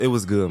It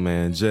was good,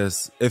 man.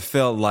 It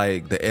felt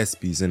like the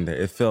ESPYs in there.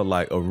 It felt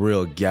like a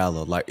real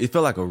gala. Like it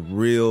felt like a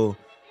real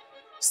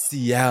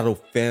Seattle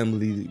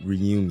family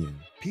reunion.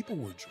 People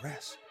were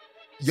dressed.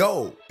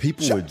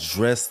 People were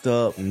dressed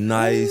up,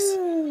 nice.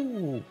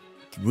 Ooh.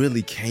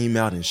 Really came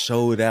out and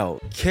showed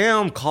out.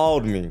 Cam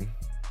called me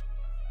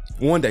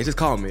one day. Just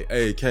called me.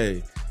 Hey,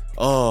 K,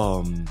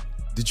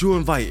 did you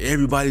invite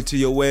everybody to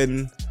your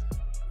wedding?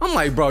 I'm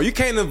like, bro, you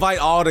can't invite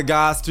all the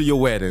guys to your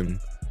wedding.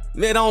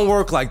 It don't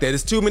work like that.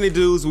 It's too many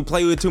dudes. We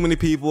play with too many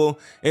people.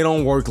 It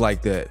don't work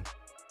like that.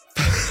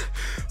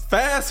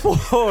 Fast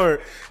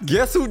forward.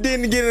 Guess who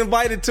didn't get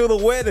invited to the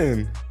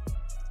wedding?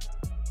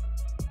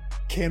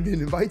 Cam didn't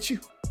invite you?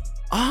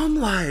 I'm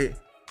like,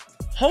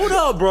 hold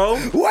up, bro.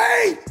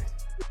 Wait!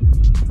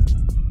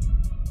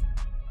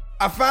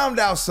 I found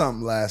out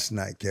something last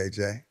night,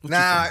 KJ.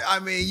 I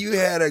mean, you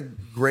had a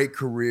great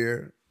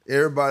career.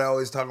 Everybody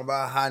always talking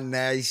about how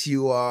nice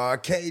you are.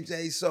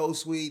 KJ's so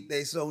sweet.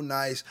 They so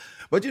nice.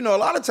 But, a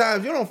lot of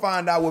times you don't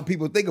find out what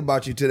people think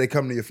about you till they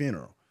come to your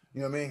funeral.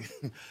 You know what I mean?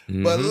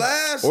 Mm-hmm. But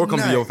last night... Or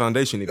come to your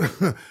foundation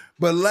even.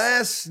 But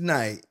last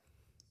night,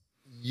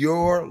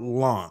 your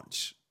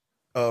launch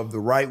of the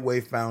Right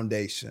Way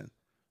Foundation,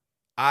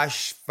 I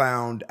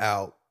found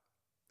out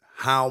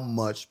how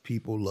much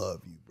people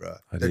love you, bro.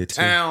 The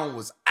town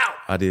was out.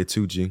 I did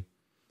too, G.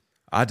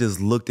 I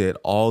just looked at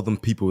all them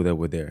people that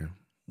were there.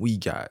 We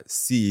got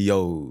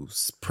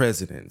CEOs,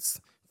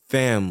 presidents,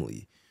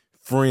 family,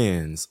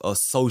 friends,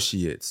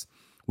 associates.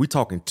 We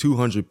talking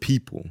 200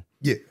 people.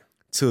 Yeah.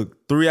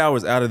 Took 3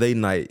 hours out of their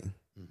night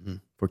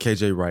for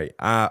KJ Wright.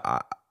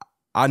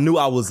 I knew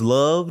I was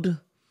loved,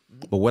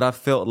 but what I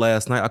felt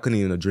last night, I couldn't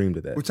even have dreamed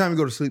of that. What time you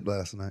go to sleep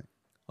last night?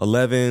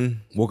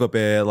 11. Woke up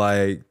at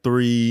like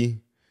 3.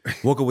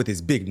 Woke up with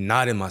this big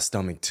knot in my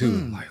stomach too.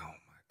 I'm like, oh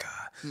my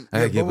God. I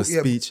had to give a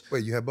speech.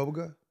 Wait, you had bubble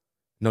gum?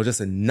 No,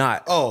 just a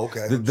knot. Oh,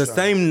 okay. The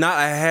same knot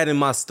I had in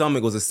my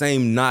stomach was the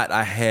same knot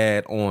I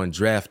had on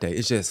draft day.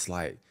 It's just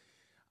like,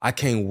 I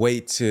can't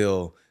wait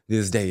till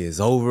this day is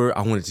over.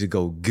 I want it to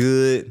go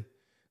good.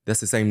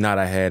 That's the same knot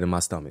I had in my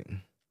stomach.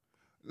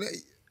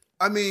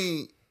 I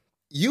mean,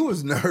 you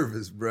was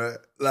nervous, bro.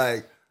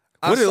 Like,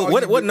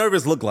 what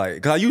nervous look like?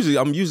 Because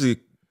I'm usually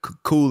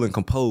cool and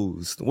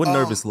composed. What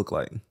nervous look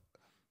like?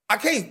 I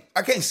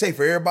can't say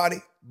for everybody,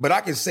 but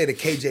I can say that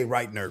KJ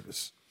Wright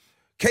nervous.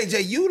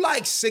 KJ, you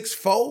like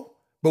 6'4",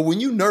 but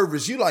when you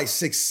nervous, you like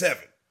 6'7".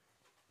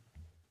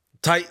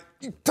 Tight.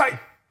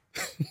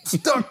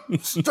 Stuck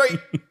straight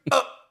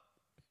up.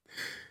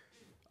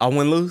 I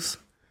went loose?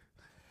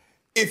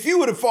 If you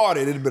would have fought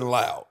it, it'd have been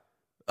loud.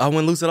 I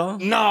went loose at all?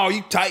 No,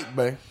 you tight,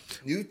 man.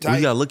 You tight.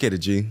 You gotta look at it,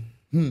 G.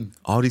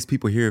 All these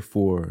people here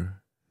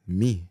for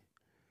me.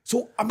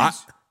 So, I mean,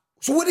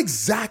 so what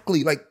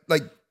exactly, like,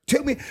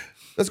 tell me,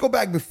 let's go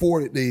back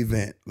before the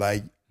event.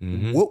 Like,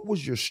 what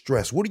was your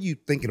stress? What are you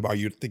thinking about?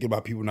 You're thinking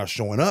about people not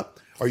showing up?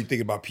 Are you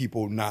thinking about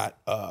people not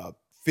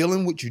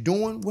feeling what you're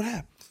doing? What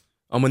happened?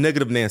 I'm a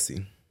negative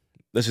Nancy.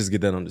 Let's just get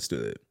that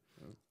understood.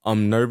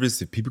 I'm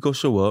nervous if people go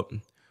show up.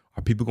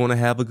 Are people going to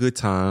have a good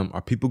time?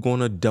 Are people going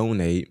to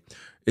donate?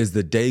 Is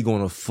the day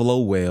going to flow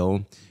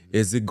well?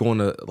 Is it going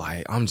to,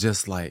 I'm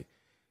just like,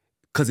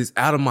 because it's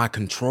out of my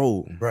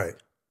control. Right.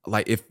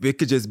 Like, if it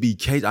could just be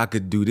Cage, I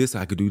could do this,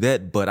 I could do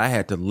that, but I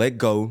had to let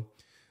go.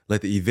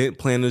 Let the event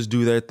planners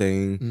do their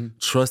thing.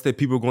 Trust that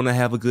people are going to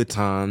have a good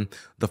time.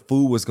 The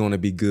food was going to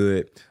be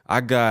good. I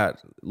got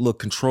little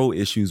control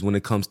issues when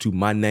it comes to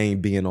my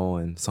name being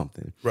on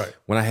something. Right.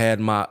 When I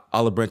had my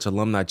Olive Branch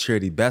Alumni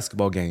Charity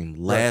basketball game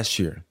last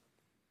year,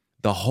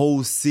 the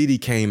whole city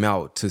came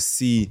out to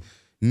see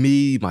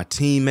me, my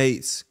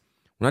teammates.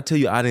 When I tell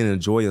you I didn't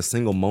enjoy a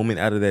single moment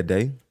out of that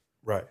day.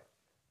 Right.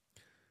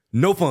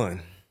 No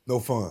fun.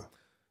 No fun.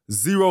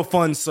 Zero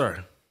fun,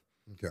 sir.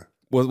 Okay.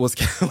 Was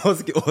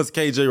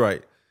KJ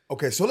Wright.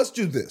 Okay, so let's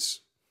do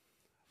this.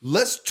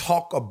 Let's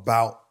talk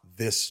about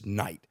this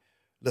night.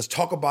 Let's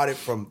talk about it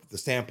from the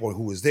standpoint of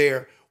who was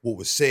there, what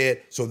was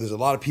said. So there's a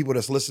lot of people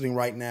that's listening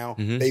right now.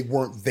 They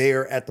weren't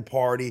there at the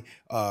party.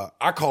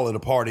 I call it a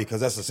party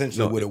because that's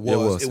essentially what it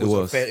was. It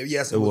was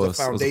a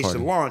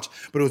foundation launch,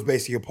 but it was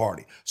basically a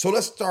party. So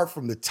let's start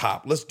from the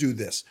top. Let's do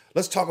this.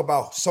 Let's talk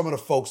about some of the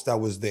folks that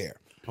was there.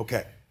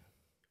 Okay.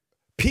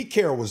 Pete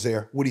Carroll was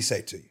there. What'd he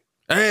say to you?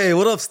 Hey,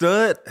 what up,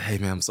 stud? Hey,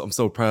 man, I'm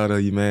so proud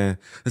of you, man.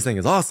 This thing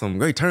is awesome.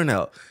 Great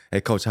turnout. Hey,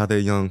 coach, how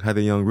that young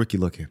rookie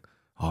looking?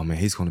 Oh, man,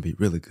 he's going to be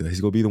really good.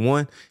 He's going to be the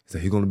one. He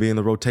said he's going to be in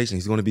the rotation.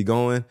 He's going to be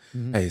going.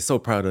 Hey, so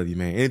proud of you,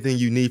 man. Anything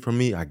you need from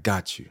me, I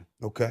got you.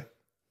 Okay.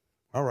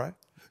 All right.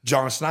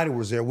 John Snyder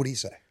was there. What'd he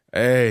say?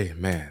 Hey,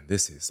 man,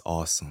 this is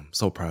awesome.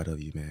 So proud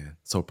of you, man.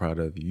 So proud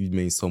of you. You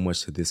mean so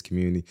much to this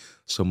community,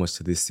 so much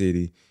to this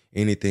city.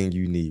 Anything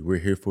you need, we're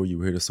here for you.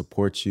 We're here to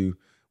support you.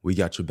 We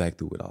got your back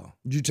through it all.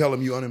 Did you tell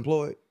him you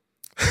unemployed?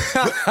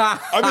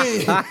 I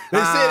mean,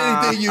 they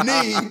said anything you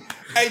need.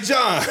 Hey,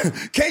 John,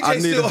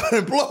 KJ's still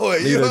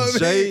unemployed. You know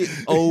what I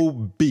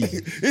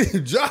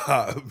mean? Job.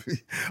 Job.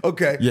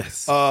 Okay.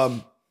 Yes.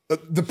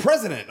 The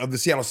president of the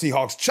Seattle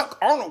Seahawks, Chuck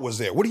Arnold, was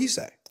there. What did he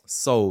say?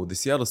 So the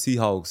Seattle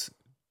Seahawks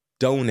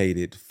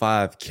donated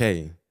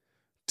 $5,000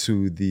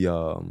 to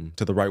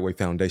the Right Way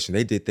Foundation.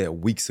 They did that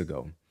weeks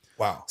ago.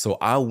 Wow. So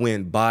I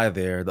went by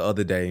there the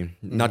other day.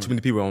 Not too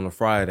many people on a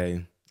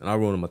Friday, and I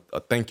wrote him a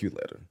thank you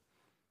letter.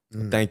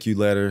 A thank you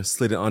letter,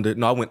 slid it under.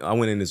 No, I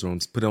went in his room,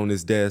 put it on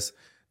his desk.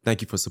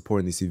 Thank you for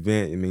supporting this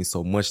event. It means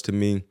so much to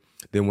me.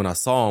 Then when I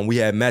saw him, we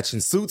had matching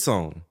suits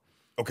on.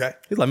 Okay.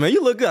 He's like, man,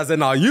 you look good. I said,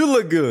 no, you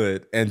look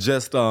good. And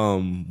just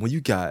when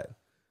you got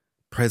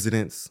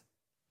presidents,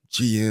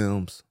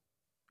 GMs,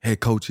 head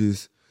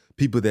coaches,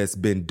 people that's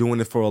been doing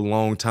it for a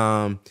long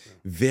time,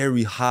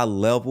 very high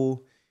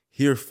level,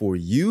 here for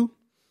you,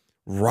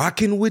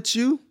 rocking with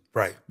you,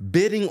 right,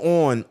 bidding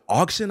on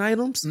auction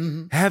items,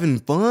 having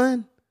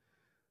fun.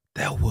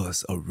 That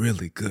was a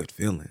really good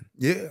feeling.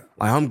 Yeah.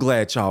 Like, I'm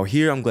glad y'all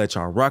here. I'm glad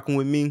y'all rocking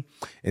with me.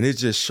 And it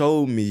just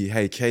showed me,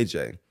 hey,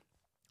 KJ,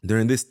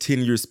 during this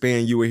 10-year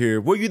span you were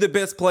here, were you the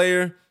best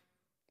player?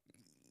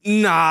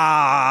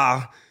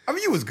 Nah. I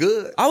mean, you was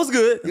good. I was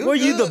good. Were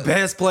you the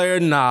best player?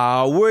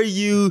 Nah. Were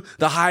you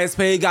the highest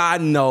paid guy?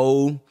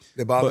 No.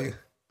 Did it bother you?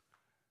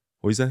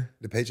 What you say?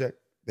 The paycheck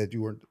that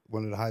you weren't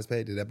one of the highest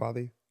paid, did that bother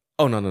you?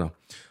 Oh, no.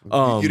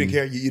 You didn't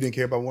care? You didn't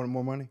care about wanting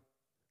more money?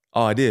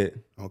 Oh, I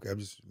did. Okay, I'm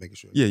just making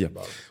sure. Yeah.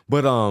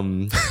 But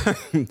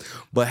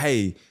but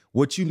hey,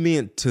 what you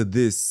meant to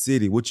this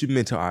city, what you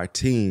meant to our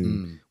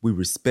team, we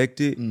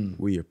respect it.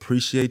 We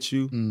appreciate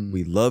you.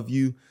 We love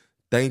you.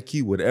 Thank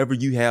you. Whatever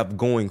you have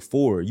going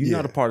forward, you're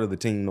not a part of the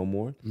team no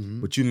more,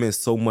 but you meant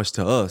so much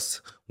to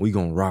us. We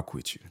gonna rock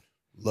with you.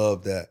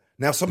 Love that.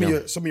 Now, some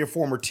of your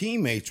former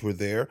teammates were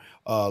there.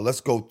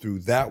 Let's go through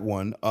that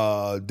one.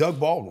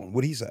 Doug Baldwin,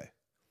 what did he say?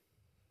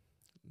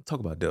 Talk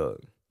about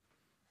Doug.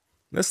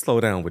 Let's slow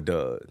down with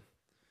Doug.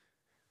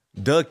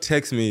 Doug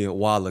texted me a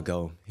while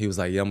ago. He was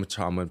like, yeah, I'm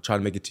gonna try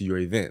to make it to your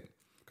event.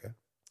 Okay.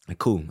 Like,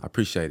 cool, I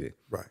appreciate it.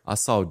 Right. I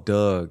saw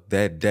Doug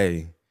that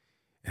day,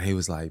 and he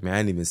was like, man, I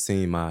ain't even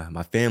seen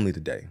my family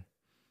today.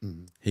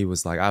 He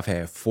was like, I've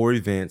had 4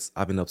 events.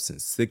 I've been up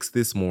since 6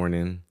 this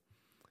morning.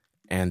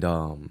 And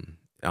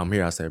I'm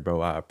here. I said, bro,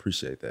 I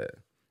appreciate that.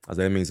 I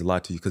said, that means a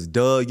lot to you. Because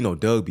Doug,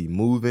 Doug be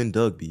moving.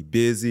 Doug be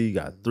busy.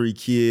 Got 3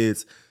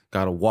 kids.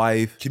 Got a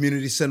wife.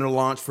 Community center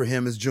launch for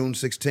him is June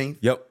 16th.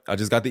 Yep. I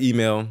just got the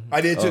email. I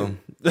did too.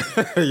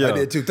 I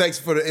did too. Thanks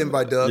for the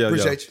invite, Doug.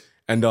 Appreciate you.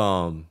 And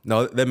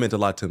no, that meant a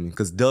lot to me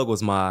because Doug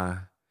was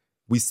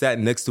we sat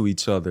next to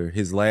each other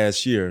his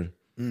last year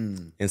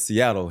in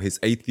Seattle, his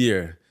 8th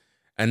year.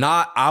 And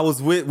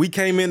we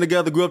came in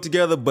together, grew up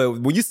together,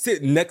 but when you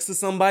sit next to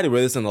somebody,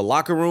 whether it's in the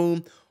locker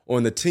room or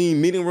in the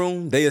team meeting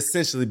room, they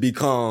essentially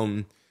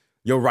become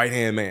your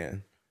right-hand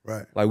man.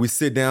 Right. Like, we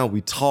sit down, we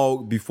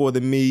talk before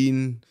the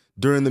meeting,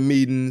 during the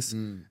meetings.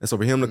 And so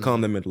for him to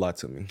come, that meant a lot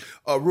to me.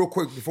 Real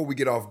quick, before we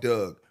get off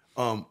Doug,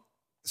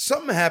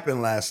 something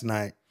happened last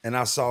night and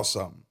I saw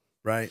something,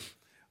 right?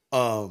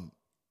 And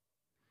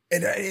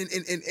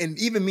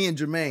even me and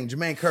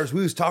Jermaine Curse,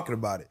 we was talking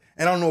about it.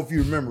 And I don't know if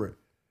you remember it.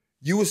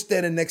 You were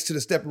standing next to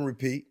the step and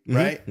repeat,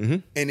 right?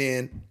 And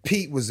then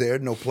Pete was there,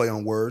 no play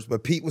on words,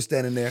 but Pete was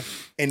standing there.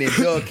 And then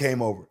Doug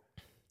came over.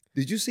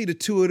 Did you see the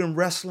 2 of them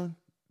wrestling?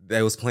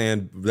 They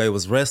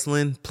was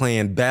wrestling,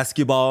 playing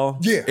basketball,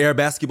 air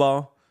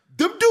basketball.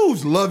 Them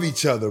dudes love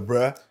each other,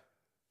 bruh.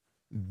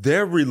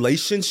 Their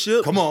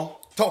relationship, come on,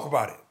 talk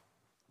about it,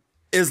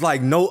 is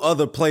like no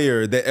other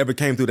player that ever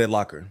came through that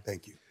locker.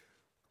 Thank you.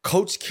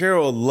 Coach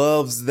Carroll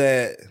loves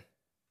that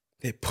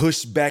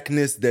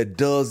pushbackness that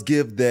does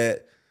give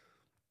that,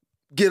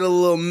 get a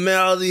little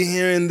melody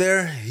here and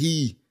there.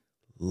 He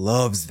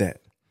loves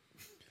that.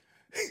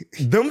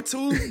 Them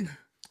 2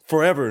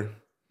 forever.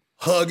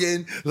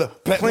 Hugging,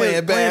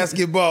 playing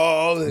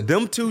basketball.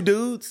 Them 2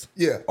 dudes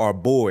are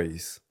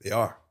boys. They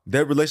are.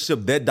 That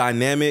relationship, that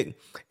dynamic.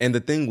 And the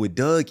thing with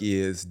Doug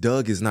is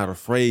not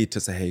afraid to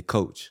say, hey,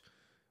 coach,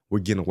 we're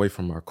getting away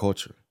from our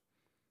culture.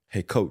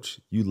 Hey, coach,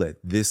 you let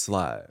this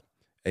slide.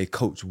 Hey,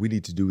 coach, we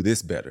need to do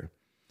this better.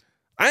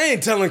 I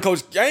ain't telling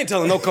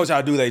no coach how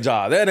to do their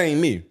job. That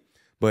ain't me.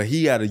 But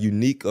he had a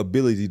unique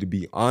ability to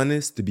be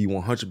honest, to be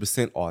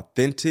 100%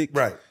 authentic.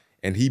 Right.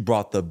 And he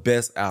brought the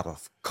best out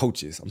of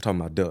coaches. I'm talking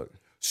about Doug.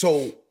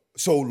 So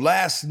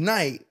last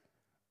night,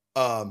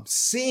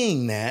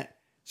 seeing that,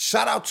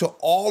 shout out to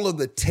all of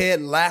the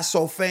Ted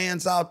Lasso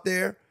fans out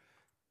there.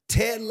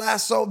 Ted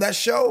Lasso, that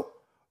show,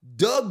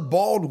 Doug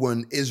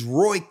Baldwin is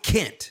Roy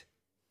Kent.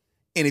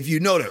 And if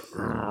you know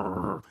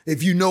that,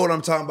 if you know what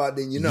I'm talking about,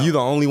 then you know. You're the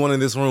only one in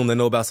this room that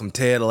know about some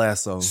Ted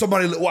Lasso.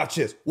 Somebody watch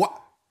this.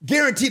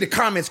 Guarantee the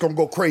comments gonna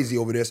go crazy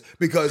over this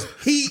because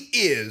he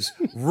is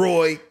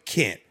Roy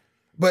Kent.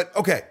 But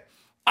okay,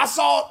 I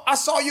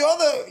saw your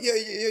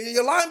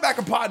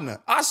linebacker partner.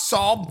 I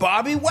saw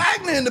Bobby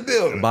Wagner in the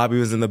building. Bobby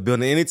was in the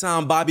building.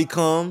 Anytime Bobby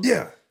comes,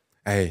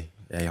 hey,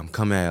 I'm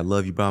coming. I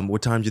love you, bro.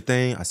 What time's your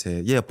thing? I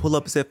said, pull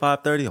up. It's at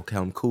 5:30. Okay,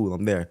 I'm cool.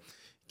 I'm there.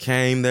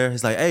 Came there.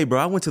 He's like, hey, bro,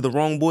 I went to the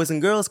wrong Boys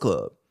and Girls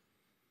Club.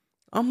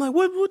 I'm like,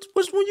 which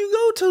one you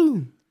go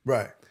to?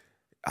 Right.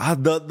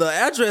 The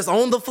address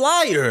on the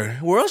flyer.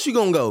 Where else you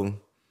gonna go?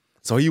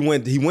 So he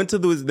went to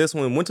this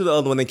one, went to the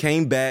other one, and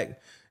came back.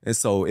 And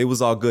so it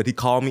was all good. He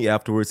called me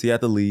afterwards. He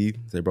had to leave.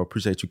 He said, bro,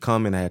 appreciate you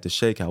coming. I had to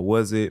shake. How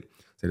was it?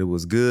 Said it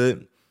was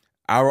good.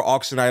 Our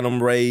auction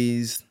item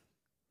raised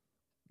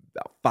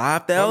about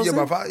 5,000.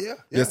 Yeah, about 5,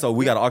 yeah. So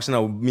we got an auction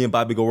out. Me and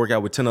Bobby go work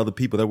out with 10 other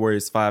people. That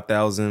raised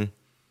 5,000.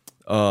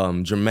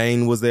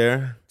 Jermaine was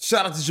there.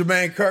 Shout out to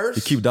Jermaine Curse.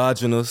 He keep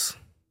dodging us.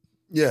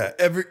 Yeah,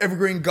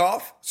 Evergreen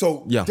Golf.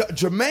 So yeah.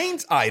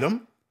 Jermaine's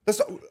item,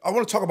 I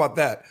want to talk about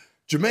that.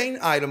 Jermaine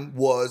item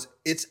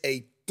it's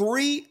a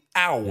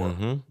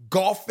 3-hour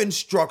golf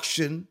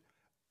instruction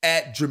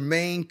at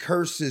Jermaine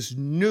Curse's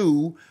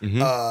new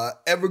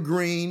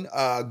Evergreen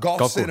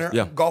golf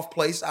center, golf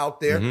place out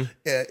there.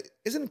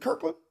 Isn't it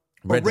Kirkland?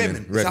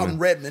 Redmond. It's out in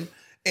Redmond.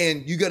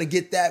 And you're going to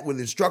get that with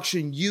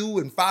instruction. You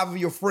and 5 of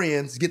your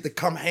friends get to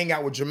come hang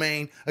out with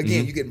Jermaine.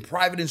 Again, you're getting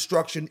private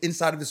instruction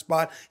inside of the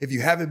spot. If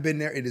you haven't been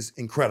there, it is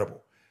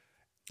incredible.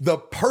 The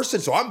person,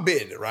 so I'm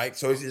bidding it, right?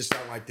 So it's just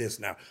sound like this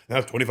now. Now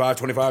it's 25,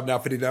 25, now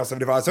 50, now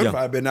 75,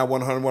 75, bid now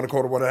 100, 1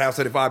 quarter, 1 half,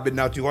 75, bid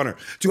now 200.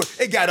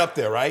 It got up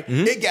there, right?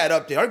 It got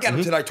up there. I got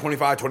up to like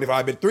 25,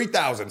 25, bid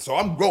 3,000. So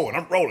I'm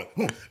rolling.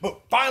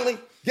 But finally,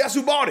 guess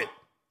who bought it?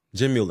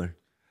 Jim Mueller.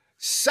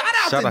 Shout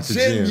out to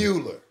Jim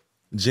Mueller.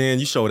 Jen,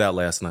 you showed out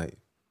last night.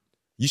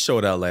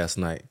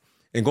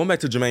 And going back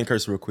to Jermaine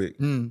Curse real quick.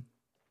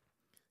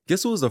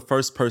 Guess who was the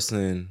first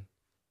person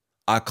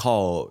I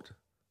called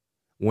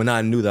when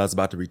I knew that I was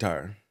about to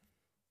retire?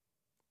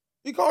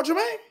 You called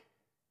Jermaine?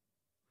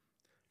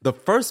 The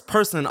first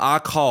person I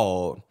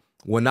called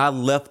when I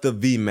left the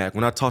VMAC,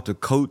 when I talked to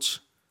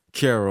Coach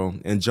Carroll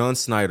and John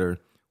Snyder,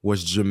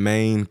 was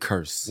Jermaine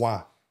Curse.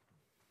 Why?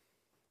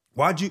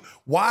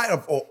 Why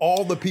of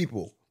all the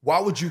people, why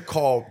would you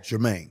call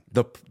Jermaine?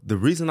 The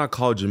reason I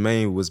called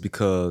Jermaine was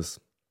because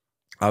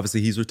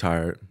obviously he's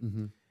retired.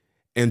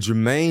 And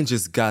Jermaine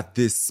just got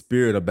this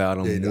spirit about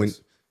him.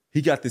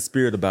 He got this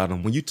spirit about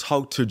him. When you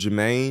talk to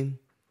Jermaine,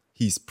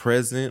 he's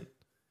present,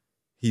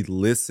 he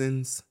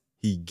listens,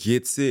 he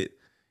gets it.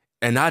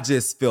 And I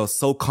just felt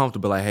so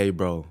comfortable, like, hey,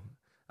 bro,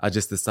 I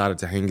just decided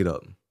to hang it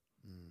up.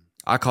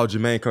 I called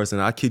Jermaine Curse,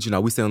 and I kid you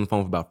not, we stayed on the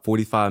phone for about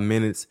 45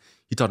 minutes.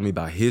 He talked to me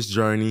about his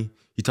journey.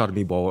 He talked to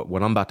me about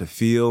what I'm about to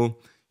feel.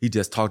 He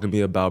just talked to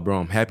me about, bro,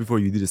 I'm happy for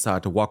you. You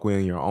decided to walk away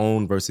on your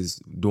own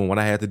versus doing what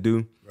I had to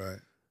do. Right.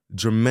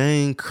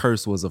 Jermaine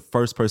Curse was the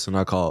first person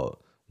I called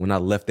when I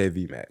left that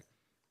VMAC.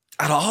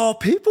 Out of all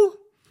people?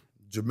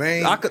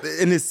 Jermaine.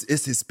 And it's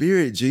his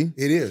spirit, G.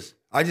 It is.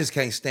 I just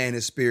can't stand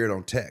his spirit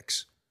on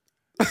text.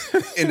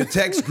 In the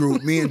text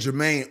group, me and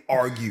Jermaine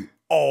argue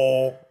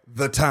all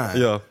the time.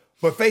 Yeah.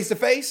 But face to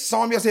face,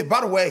 saw him yesterday.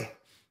 By the way,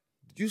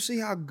 did you see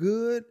how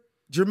good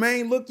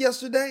Jermaine looked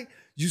yesterday?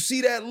 You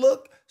see that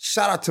look?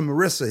 Shout out to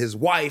Marissa, his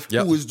wife,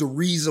 who is the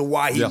reason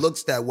why he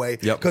looks that way.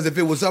 Because if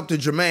it was up to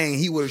Jermaine,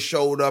 he would have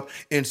showed up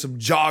in some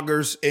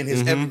joggers in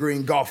his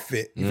Evergreen golf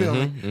fit. You feel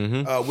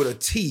me? With a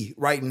T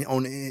right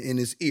in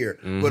his ear.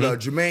 But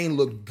Jermaine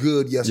looked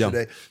good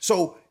yesterday.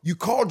 So you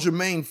called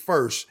Jermaine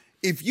first.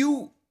 Is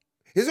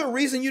there a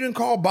reason you didn't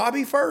call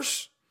Bobby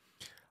first?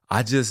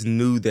 I just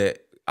knew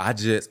that I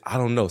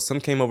don't know.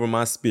 Something came over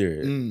my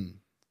spirit.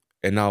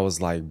 And I was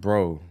like,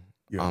 bro,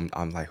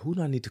 I'm like, who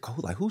do I need to call?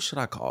 Like, who should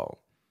I call?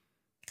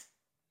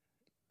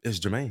 It's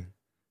Jermaine.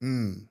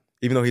 Even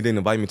though he didn't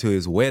invite me to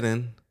his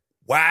wedding.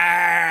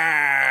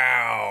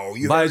 Wow.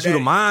 You invited you to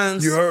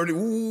mine. You heard it.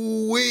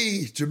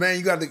 Ooh-wee. Jermaine,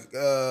 you got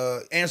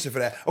the answer for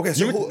that. Okay,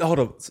 so hold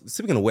up.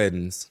 Speaking of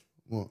weddings,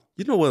 what?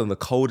 You know one of the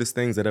coldest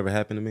things that ever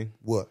happened to me?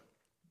 What?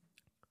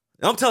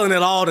 I'm telling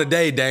it all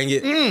today, dang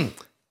it.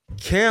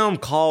 Cam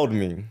called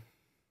me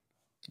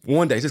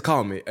one day. Just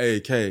called me.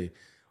 Hey, K,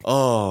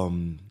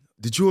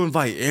 did you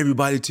invite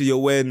everybody to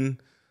your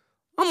wedding?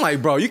 I'm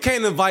like, bro, you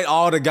can't invite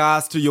all the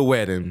guys to your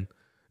wedding.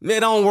 It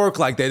don't work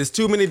like that. It's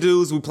too many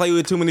dudes. We play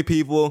with too many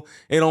people.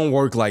 It don't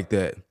work like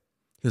that.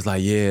 He was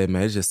like, yeah,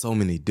 man, it's just so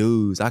many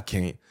dudes. I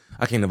can't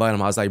invite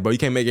them. I was like, bro, you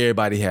can't make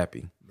everybody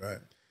happy. Right.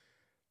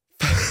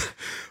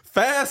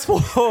 Fast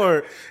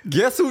forward.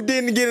 Guess who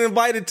didn't get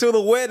invited to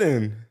the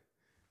wedding?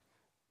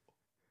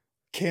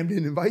 Cam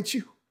didn't invite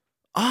you?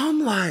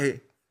 I'm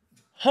like,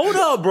 hold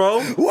up, bro.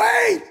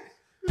 Wait.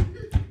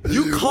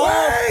 You called.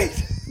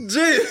 Wait.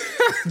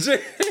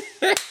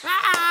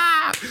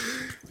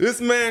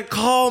 This man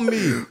called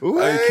me.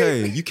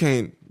 Okay, you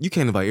can't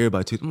invite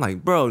everybody to. I'm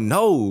like, bro,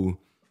 no,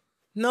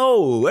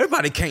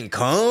 everybody can't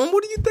come.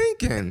 What are you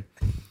thinking?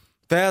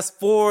 Fast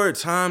forward,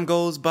 time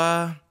goes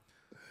by.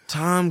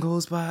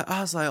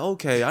 I was like,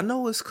 okay, I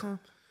know it's come.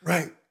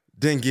 Right.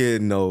 Didn't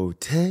get no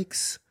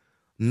text,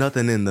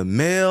 nothing in the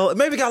mail.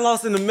 Maybe got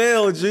lost in the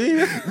mail,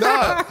 G.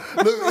 Nah,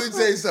 look, let me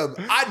tell you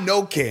something. I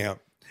know Cam.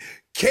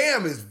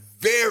 Cam is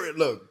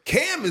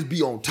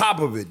be on top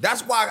of it.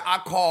 That's why I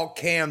call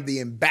Cam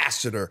the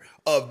ambassador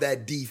of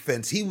that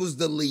defense. He was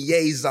the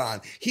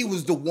liaison. He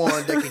was the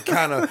one that could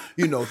kind of,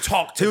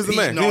 talk to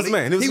people.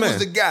 He was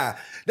the guy.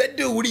 That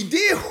dude, what he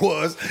did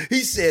was, he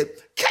said,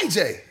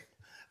 KJ,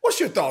 what's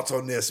your thoughts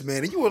on this,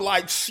 man? And you were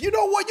like, you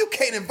know what? You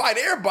can't invite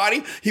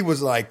everybody. He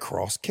was like,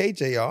 cross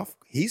KJ off.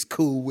 He's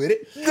cool with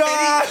it. And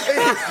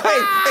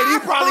he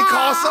probably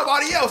called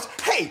somebody else.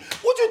 Hey,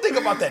 what you think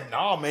about that?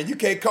 No, man, you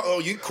can't call. Oh,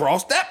 you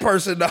cross that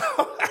person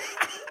now.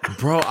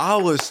 Bro, I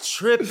was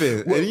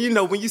tripping. And you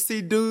know, when you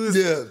see dudes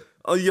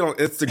on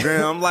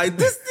Instagram, like,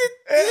 this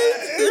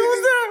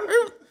was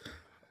there.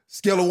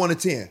 Scale of 1 to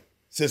 10.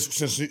 Since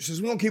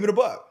we're going to keep it a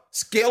buck.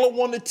 Scale of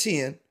 1 to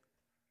 10.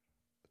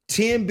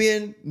 10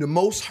 being the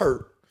most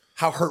hurt.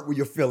 How hurt were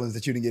your feelings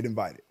that you didn't get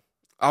invited?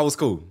 I was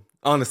cool.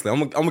 Honestly,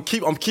 I'm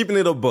keeping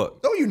it a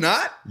buck. No, you're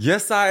not.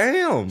 Yes, I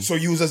am. So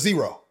you was a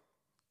 0.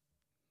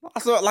 I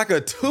saw like a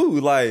 2,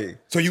 like.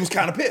 So you was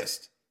kind of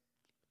pissed.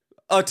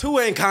 A 2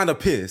 ain't kind of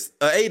pissed.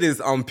 A 8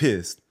 is I'm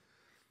pissed.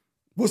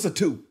 What's a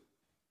 2?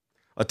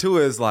 A 2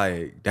 is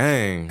like,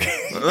 dang.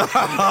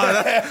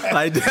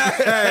 Like,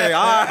 dang,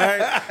 all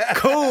right,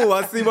 cool.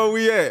 I see where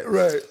we at.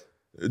 Right.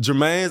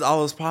 Jermaine's, I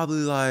was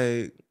probably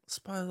like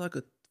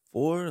a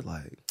 4.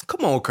 Like,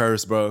 come on,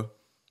 Curse, bro.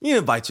 You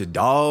invite your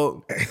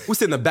dog. We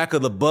sit in the back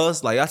of the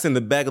bus. Like, I sit in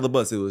the back of the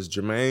bus. It was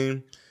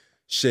Jermaine,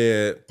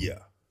 Shed,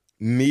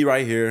 me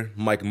right here,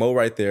 Mike Mo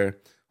right there,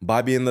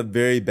 Bobby in the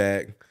very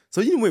back.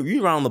 So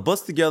you around the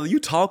bus together, you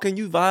talking,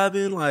 you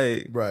vibing,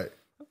 like, right.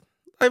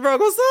 Hey, bro,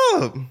 what's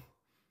up?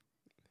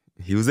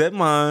 He was at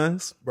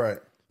mine's. Right.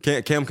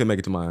 Cam can make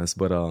it to mine's,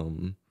 but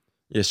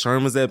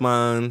Sherm was at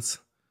mine's.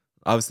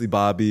 Obviously,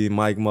 Bobby,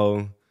 Mike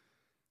Mo.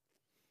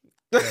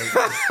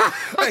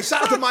 Hey,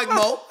 shout out to Mike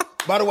Mo.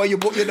 By the way, your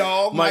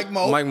dog, Mike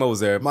Mo. Mike Mo was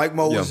there. Mike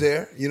Mo was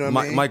there. You know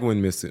what I mean? Mike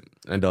wouldn't miss it.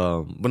 And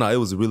but no, it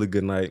was a really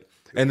good night.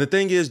 And the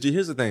thing is,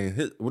 here's the thing.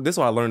 This is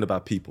what I learned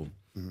about people.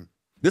 Mm-hmm.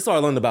 This is what I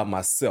learned about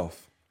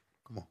myself.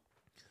 Come on.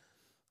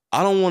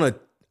 I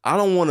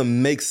don't want to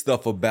make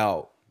stuff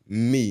about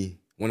me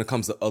when it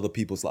comes to other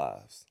people's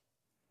lives.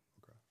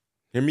 Okay.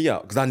 Hear me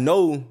out, because I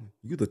know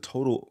you're the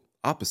total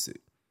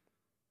opposite.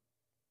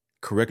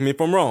 Correct me if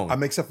I'm wrong. I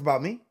make stuff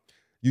about me?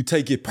 You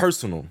take it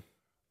personal.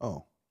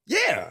 Oh.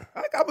 Yeah,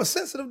 I'm a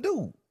sensitive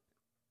dude.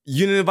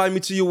 You didn't invite me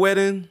to your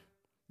wedding.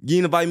 You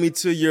didn't invite me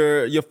to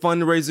your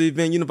fundraiser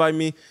event. You didn't invite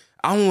me.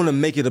 I don't want to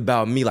make it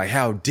about me. Like,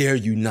 how dare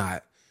you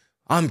not?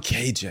 I'm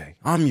KJ.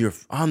 I'm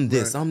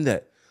this. Right. I'm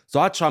that. So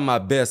I try my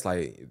best.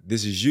 Like,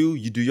 this is you.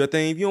 You do your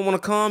thing. If you don't want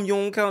to come, you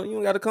don't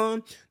got to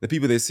come. The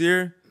people that's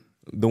here,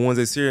 the ones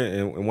that's here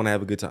and want to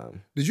have a good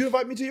time. Did you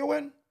invite me to your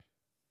wedding?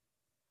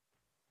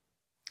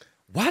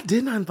 Why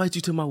didn't I invite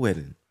you to my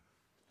wedding?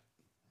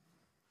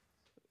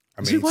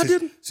 I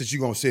mean, since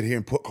you're gonna sit here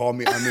and call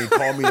me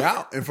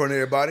out in front of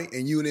everybody,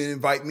 and you didn't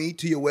invite me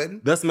to your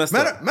wedding. That's messed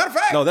up. Matter of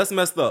fact, no, that's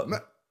messed up.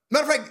 Matter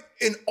of fact,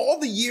 in all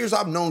the years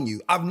I've known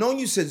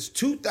you since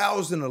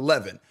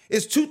 2011.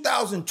 It's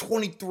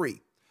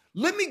 2023.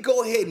 Let me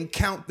go ahead and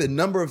count the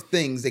number of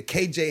things that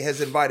KJ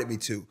has invited me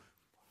to.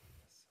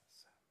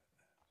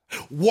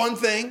 One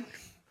thing,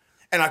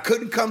 and I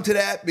couldn't come to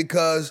that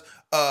because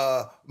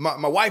my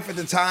wife at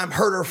the time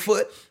hurt her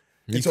foot.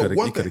 You could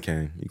have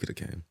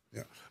came.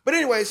 Yeah. But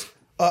anyways,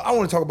 I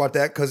want to talk about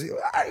that because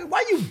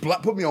why you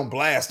put me on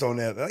blast on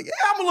that? Like, yeah,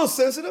 I'm a little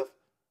sensitive.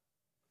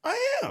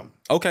 I am.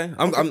 Okay,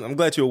 I'm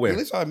glad you're aware. At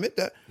least I admit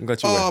that. I'm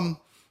glad you're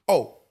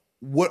aware.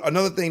 What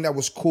another thing that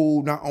was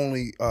cool? Not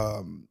only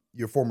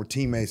your former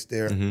teammates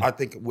there, mm-hmm. I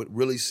think what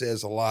really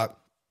says a lot.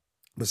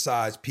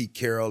 Besides Pete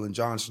Carroll and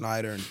John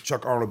Schneider and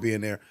Chuck Arnold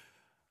being there,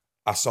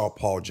 I saw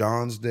Paul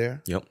Johns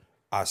there. Yep.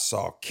 I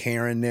saw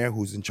Karen there,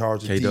 who's in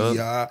charge of K-Dub,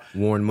 DEI.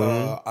 Warren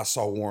Moon. I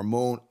saw Warren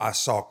Moon. I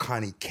saw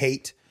Connie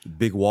Kate.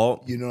 Big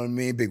Walt. You know what I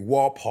mean? Big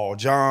Walt, Paul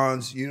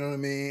Johns. You know what I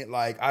mean?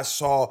 Like, I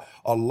saw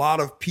a lot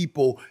of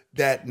people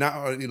that not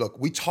only, look,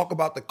 we talk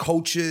about the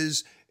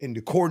coaches and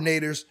the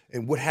coordinators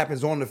and what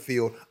happens on the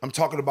field. I'm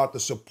talking about the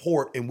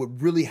support and what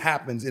really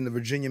happens in the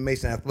Virginia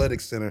Mason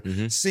Athletic Center.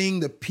 Mm-hmm. Seeing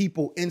the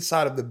people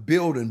inside of the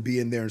building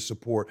being there in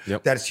support.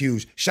 Yep. That's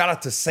huge. Shout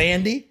out to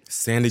Sandy.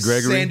 Sandy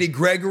Gregory. Sandy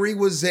Gregory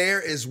was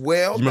there as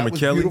well. You remember that was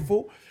Kelly?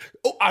 Beautiful.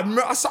 Oh,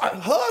 I saw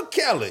Hug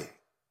Kelly.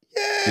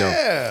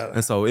 Yeah. Yo.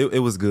 And so it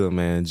was good,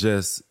 man.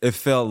 Just, it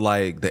felt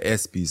like the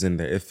ESPYs in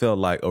there. It felt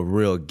like a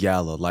real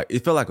gala. Like,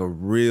 it felt like a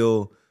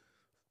real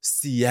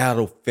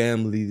Seattle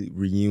family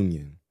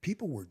reunion.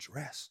 People were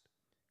dressed.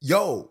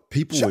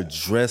 People were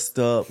dressed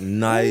up,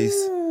 nice.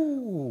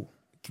 Ooh.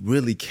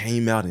 Really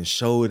came out and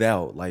showed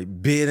out.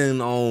 Like, bidding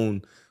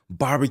on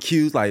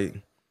barbecues. Like,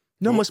 you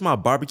know how much my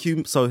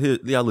barbecue? So here,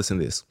 y'all listen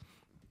to this.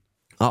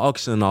 I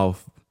auction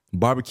off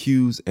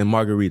barbecues and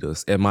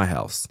margaritas at my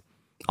house.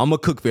 I'm going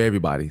to cook for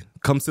everybody.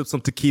 Come sip some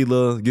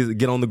tequila,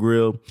 get on the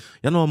grill.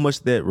 Y'all know how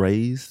much that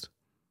raised?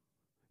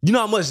 You know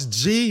how much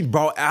G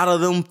brought out of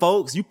them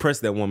folks? You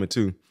pressed that woman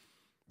too.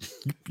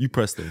 You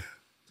pressed her.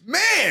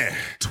 Man!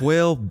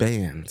 12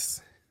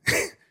 bands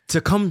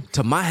to come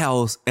to my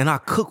house and I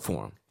cook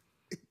for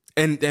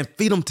them. And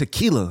feed them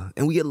tequila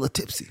and we get a little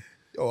tipsy.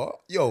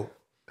 Yo.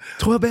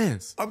 12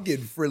 bands. I'm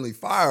getting friendly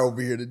fire over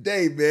here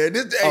today, man.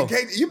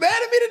 You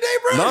mad at me today,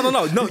 bro?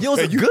 No. It was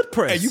a good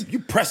press. Hey, you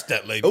pressed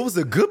that lady. It was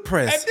a good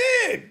press.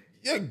 I did.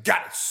 You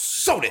got it.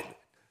 Sold it.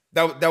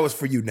 That was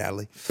for you,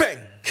 Natalie. Bang.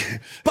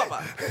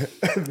 Papa.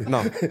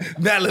 No.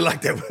 Natalie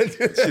liked that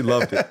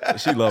one.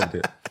 She loved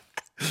it.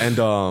 And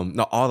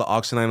no, all the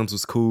auction items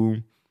was cool.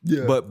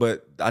 Yeah.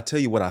 But I tell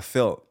you what I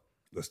felt.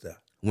 What's that?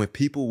 When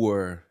people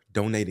were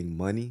donating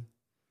money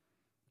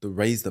to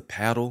raise the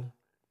paddle,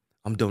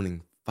 I'm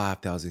donating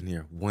 5,000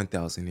 here,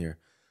 1,000 here.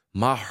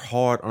 My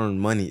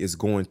hard-earned money is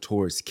going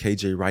towards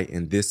KJ Wright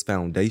and this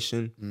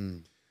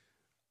foundation.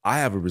 I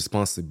have a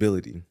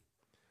responsibility.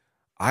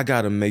 I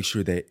got to make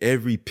sure that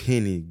every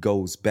penny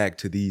goes back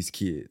to these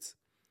kids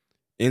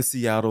in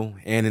Seattle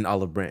and in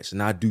Olive Branch,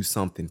 and I do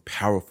something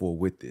powerful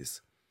with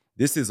this.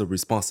 This is a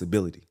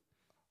responsibility.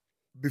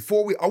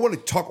 Before I'm going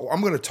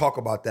to talk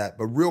about that,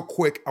 but real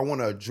quick, I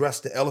want to address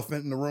the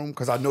elephant in the room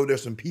because I know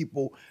there's some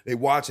people, they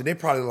watch and they're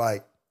probably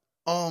like,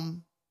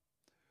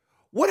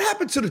 what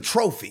happened to the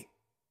trophy?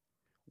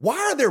 Why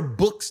are there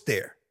books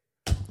there?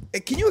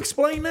 Can you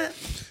explain that?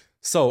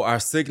 So our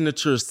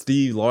signature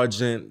Steve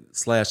Largent /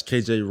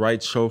 KJ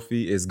Wright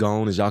trophy is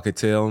gone, as y'all could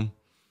tell.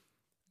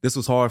 This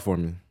was hard for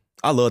me.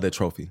 I love that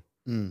trophy.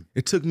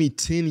 It took me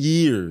 10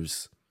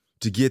 years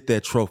to get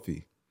that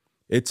trophy.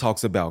 It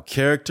talks about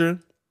character,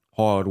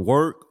 hard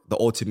work, the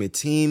ultimate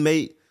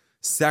teammate,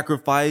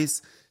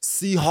 sacrifice,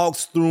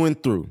 Seahawks through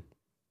and through.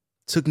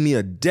 Took me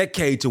a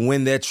decade to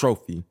win that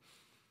trophy.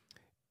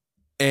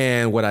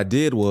 And what I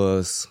did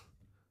was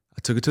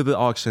I took it to the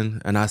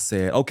auction and I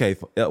said, okay,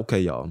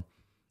 y'all.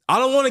 I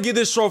don't want to give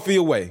this trophy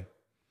away.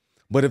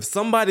 But if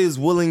somebody is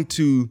willing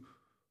to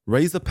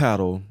raise the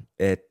paddle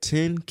at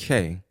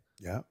 $10K,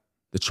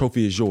 the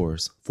trophy is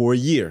yours for a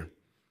year.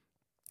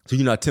 So,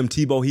 Tim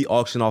Tebow, he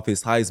auctioned off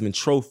his Heisman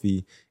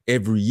trophy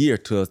every year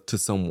to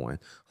someone.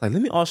 Like,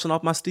 let me auction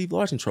off my Steve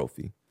Largent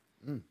trophy.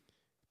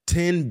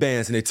 10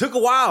 bands. And it took a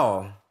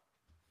while.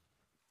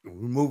 We're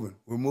moving.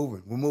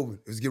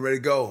 Let's get ready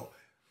to go.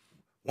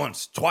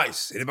 Once,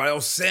 twice. Anybody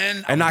else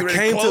send? And I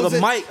came to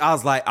the mic. I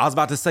was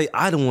about to say,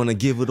 I don't want to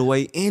give it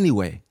away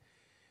anyway.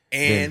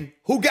 And then,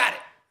 who got it?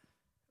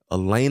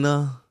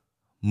 Elena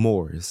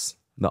Morris,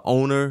 the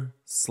owner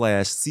 /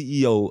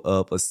 CEO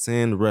of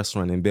Ascend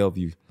Restaurant in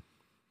Bellevue.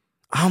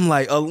 I'm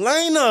like,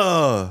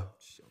 Elena.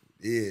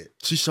 Yeah.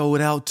 She showed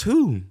out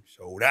too.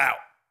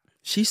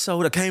 She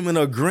came in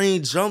a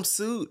green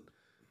jumpsuit.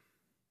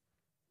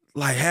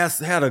 Like,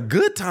 had a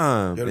good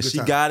time. And she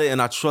got it, and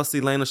I trust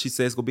Elena. She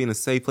said it's going to be in a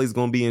safe place,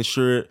 going to be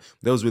insured.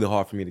 That was really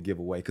hard for me to give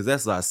away because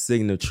that's our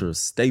signature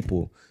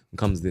staple when it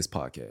comes to this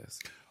podcast.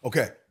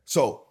 Okay,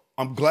 so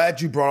I'm glad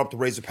you brought up the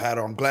razor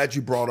paddle. I'm glad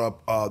you brought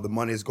up the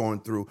money is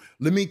going through.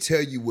 Let me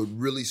tell you what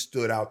really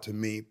stood out to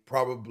me,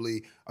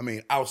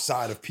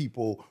 outside of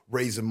people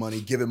raising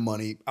money, giving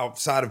money,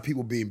 outside of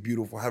people being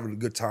beautiful, having a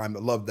good time. I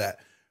love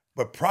that.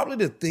 But probably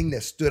the thing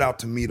that stood out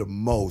to me the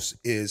most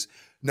is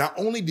not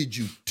only did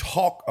you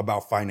talk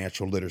about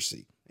financial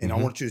literacy, and I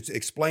want you to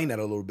explain that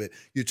a little bit.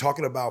 You're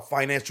talking about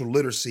financial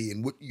literacy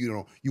and what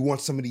you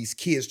want some of these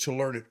kids to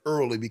learn it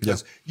early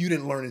because you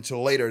didn't learn it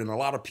until later, and a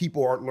lot of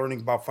people aren't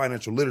learning about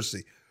financial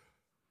literacy.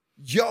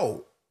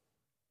 Yo,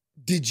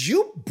 did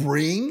you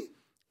bring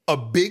a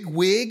big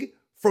wig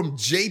from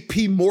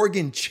JP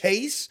Morgan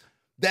Chase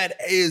that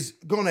is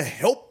going to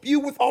help you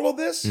with all of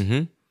this?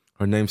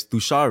 Her name's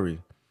Thushari,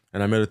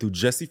 and I met her through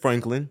Jesse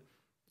Franklin.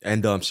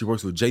 And she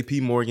works with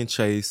JP Morgan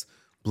Chase,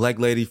 black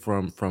lady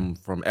from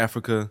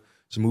Africa.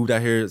 She moved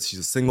out here. She's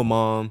a single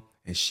mom,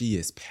 and she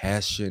is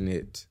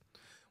passionate.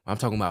 I'm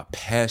talking about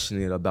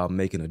passionate about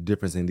making a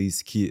difference in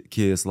these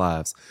kids'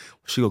 lives.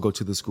 She will go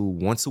to the school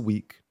once a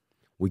week.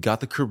 We got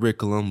the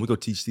curriculum. We go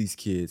teach these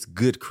kids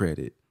good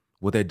credit,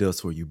 what that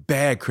does for you.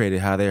 Bad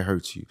credit, how that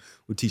hurts you.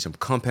 We teach them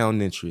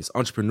compound interest,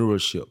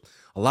 entrepreneurship.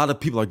 A lot of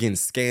people are getting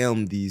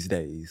scammed these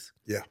days.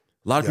 Yeah.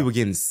 A lot of people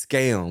getting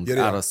scammed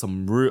out of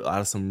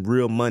some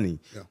real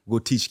money. Yeah. We'll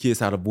teach kids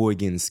how to avoid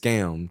getting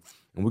scammed,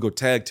 and we go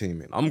tag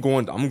team it. I'm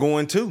going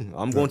too.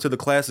 I'm going to the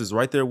classes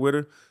right there with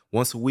her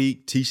once a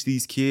week. Teach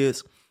these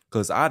kids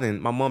because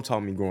my mom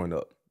taught me growing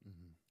up.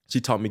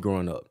 She taught me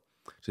growing up.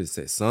 She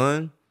said,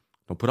 "Son,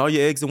 don't put all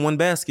your eggs in one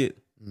basket."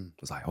 I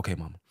was like, "Okay,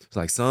 mama." It's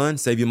like, "Son,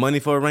 save your money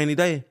for a rainy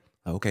day."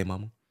 Like, "Okay,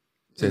 mama."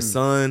 She said,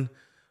 "Son,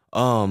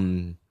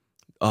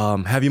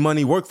 have your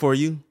money work for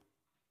you."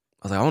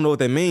 I was like, I don't know what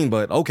that means,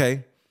 but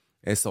okay.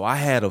 And so I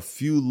had a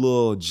few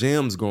little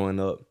gems growing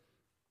up.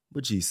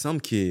 But gee, some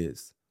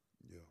kids,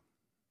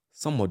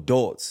 some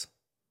adults,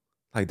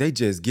 like they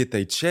just get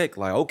their check,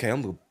 like, okay,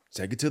 I'm going to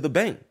take it to the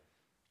bank.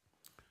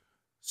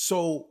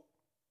 So,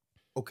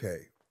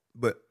 okay,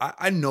 but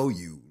I know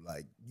you,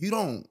 like, you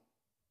don't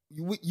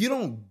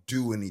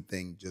do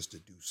anything just to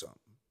do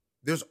something.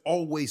 There's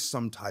always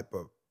some type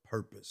of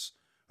purpose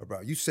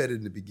about, you said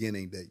in the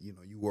beginning that,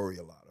 you worry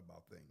a lot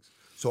about things.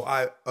 So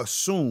I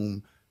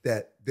assume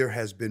that there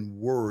has been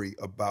worry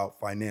about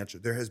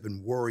financial. There has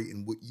been worry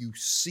in what you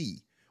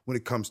see when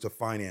it comes to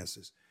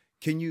finances.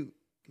 Can you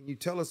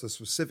tell us a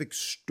specific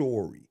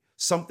story,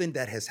 something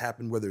that has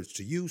happened, whether it's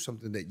to you,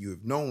 something that you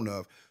have known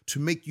of, to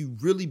make you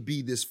really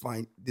be this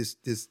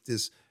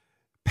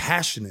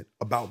passionate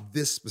about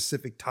this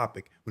specific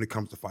topic when it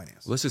comes to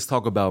finance? Let's just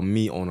talk about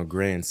me on a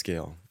grand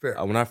scale. Fair.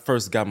 When I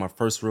first got my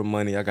first real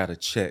money, I got a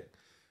check.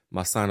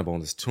 My sign-up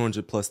bonus,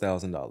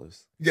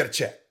 $200,000+. You got a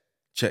check?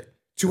 Check.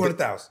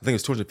 200,000. I think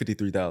it's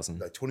 253,000.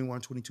 Like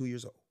 21, 22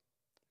 years old.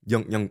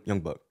 Young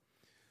buck.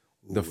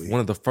 One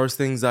of the first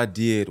things I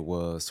did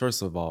was,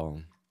 first of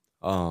all,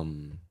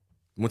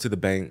 went to the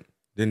bank.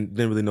 Didn't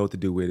really know what to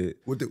do with it.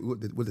 What did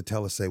the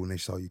teller say when they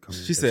saw you come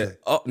in? She said,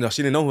 "Oh no,"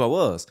 she didn't know who I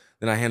was.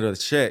 Then I handed her the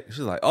check. She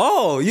was like,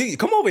 "Oh, you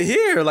come over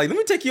here. Like, let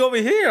me take you over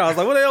here." I was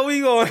like, "What the hell are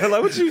you going?"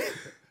 Like, what you?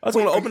 I just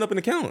want to open up an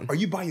account. Are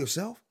you by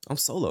yourself? I'm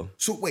solo.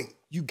 So wait,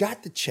 you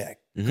got the check.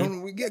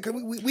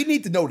 We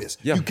need to know this.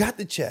 Yeah. You got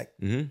the check.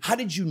 How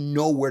did you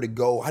know where to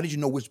go? How did you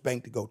know which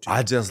bank to go to?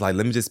 I just let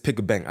me just pick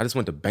a bank. I just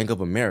went to Bank of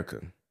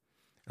America.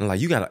 And like,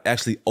 you got to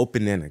actually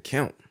open an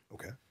account.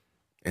 Okay.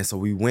 And so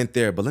we went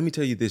there. But let me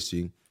tell you this,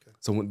 G. Okay.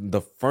 So the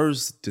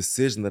first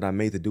decision that I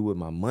made to do with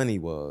my money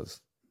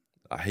was,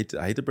 I hate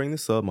to bring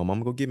this up. My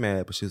mama gonna get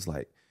mad, but she's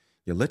like,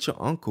 "You let your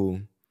uncle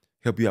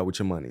help you out with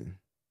your money.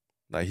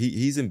 Like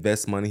he's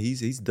invest money.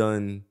 He's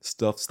done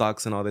stuff,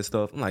 stocks and all that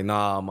stuff." I'm like,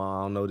 "Nah, Ma,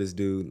 I don't know this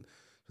dude."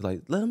 She's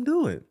like, "Let him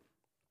do it."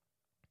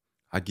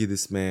 I give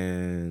this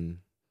man,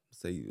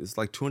 say it's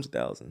like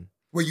 200,000.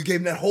 Well, you gave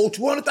him that whole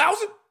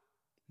 200,000?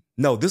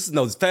 No,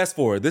 fast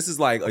forward. This is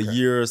like a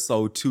year or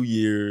so, 2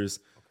 years.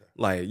 Okay.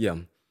 Like, yeah.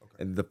 Okay.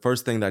 And the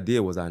first thing that I did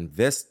was I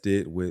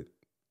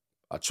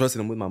trusted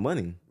him with my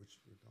money.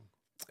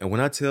 And when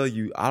I tell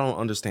you, I don't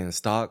understand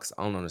stocks,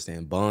 I don't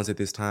understand bonds at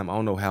this time, I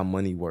don't know how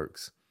money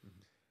works.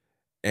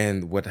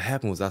 And what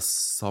happened was I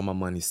saw my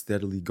money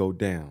steadily go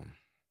down.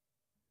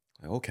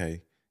 Like,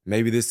 okay,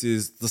 maybe this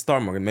is the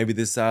stock market. Maybe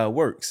this is how it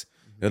works.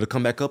 It'll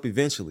come back up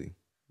eventually.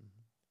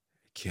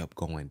 It kept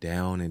going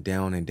down and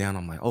down and down.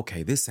 I'm like,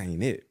 okay, this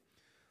ain't it.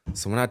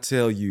 So when I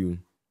tell you,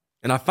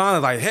 and I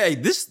finally like, hey,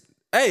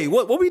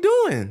 what we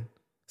doing?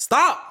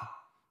 Stop.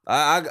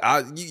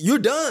 You're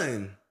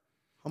done.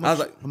 How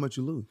much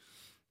you lose?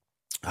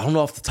 I don't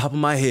know off the top of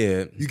my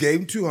head. You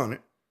gave him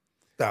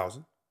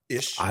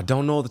 200,000-ish. I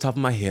don't know off the top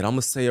of my head. I'm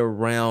going to say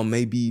around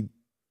maybe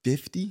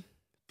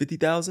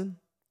 50,000.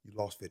 You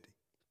lost 50.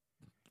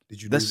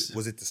 Did you lose?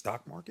 Was it the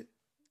stock market?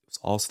 It was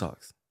all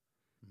stocks.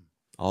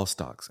 All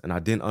stocks. And I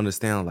didn't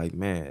understand, like,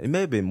 man, it may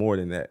have been more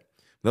than that.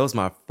 That was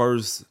my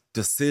first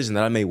decision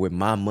that I made with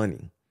my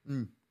money.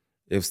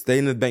 If staying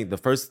in the bank, the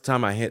first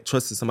time I had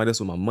trusted somebody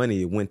else with my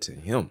money, it went to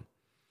him.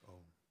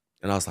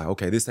 And I was like,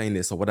 okay, this ain't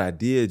it. So what I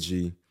did,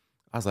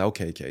 I was like,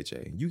 okay,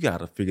 KJ, you got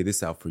to figure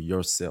this out for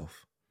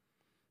yourself.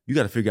 You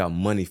got to figure out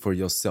money for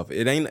yourself.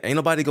 It ain't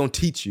nobody going to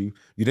teach you.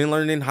 You didn't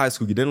learn it in high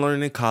school. You didn't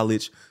learn it in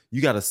college.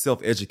 You got to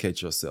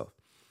self-educate yourself.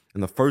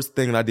 And the first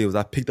thing that I did was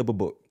I picked up a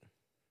book.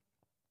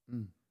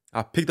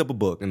 I picked up a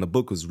book, and the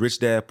book was Rich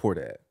Dad, Poor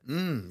Dad.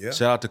 Yeah.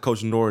 Shout out to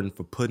Coach Norton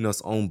for putting us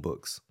on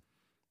books,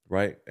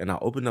 right? And I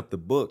opened up the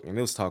book, and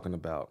it was talking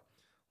about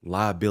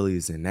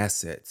liabilities and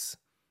assets.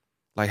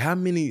 Like, how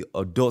many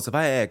adults, if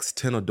I asked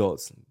 10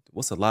 adults,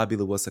 what's a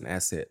liability, what's an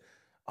asset?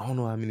 I don't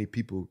know how many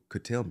people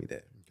could tell me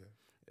that. Okay.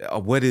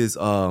 What is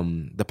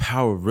the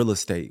power of real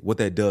estate, what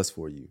that does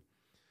for you?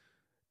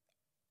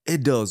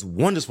 It does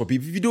wonders for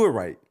people. If you do it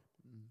right,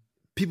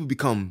 people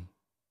become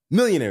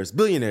millionaires,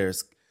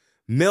 billionaires,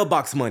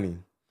 mailbox money.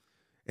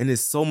 And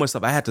there's so much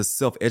stuff. I had to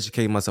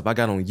self-educate myself. I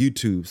got on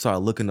YouTube, started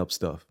looking up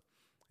stuff.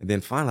 And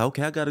then finally,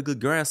 okay, I got a good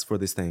grasp for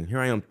this thing. Here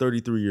I am,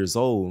 33 years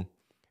old,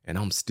 and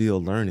I'm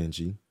still learning,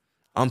 G.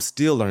 I'm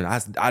still learning.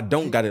 I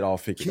don't got it all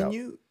figured out.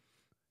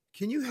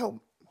 Can you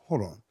help?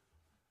 Hold on.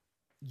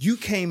 You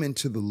came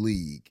into the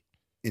league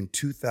in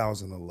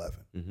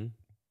 2011.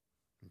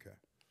 Okay.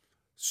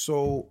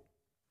 So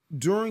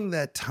during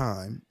that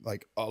time,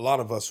 like a lot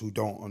of us who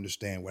don't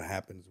understand what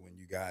happens when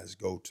you guys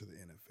go to the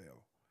NFL,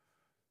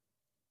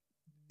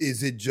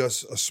 is it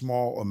just a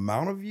small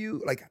amount of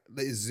you? Like,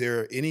 is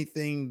there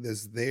anything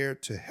that's there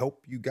to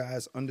help you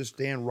guys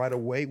understand right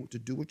away what to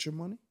do with your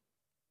money?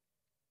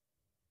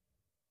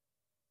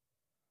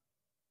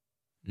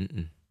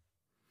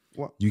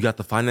 What? You got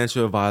the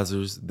financial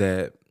advisors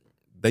that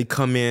they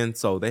come in.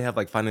 So they have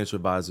like financial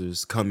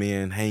advisors come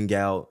in, hang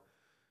out,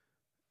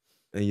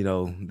 and,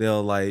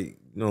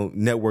 they'll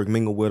network,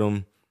 mingle with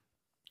them.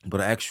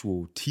 But an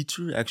actual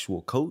teacher,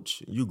 actual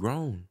coach, you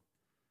grown.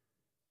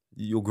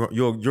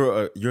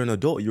 You're an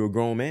adult. You're a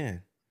grown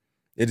man.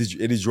 It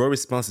is your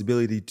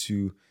responsibility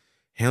to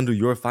handle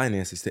your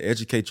finances, to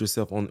educate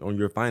yourself on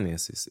your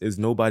finances. It's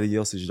nobody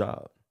else's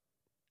job.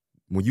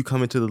 When you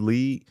come into the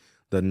league,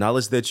 the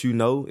knowledge that you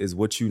know is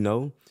what you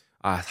know.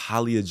 I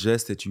highly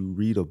suggest that you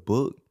read a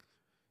book.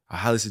 I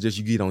highly suggest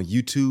you get on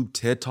YouTube,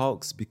 TED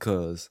Talks,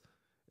 because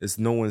it's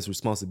no one's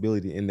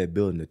responsibility in that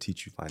building to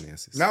teach you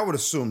finances. Now I would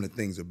assume that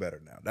things are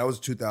better now. That was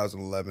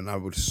 2011. I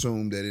would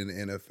assume that in the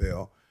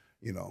NFL,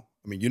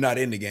 you're not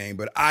in the game,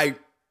 but I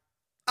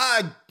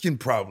can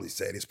probably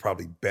say it's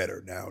probably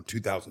better now,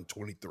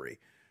 2023.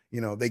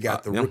 They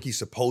got the rookie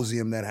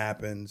symposium that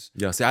happens.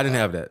 Yeah, see, I didn't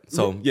have that.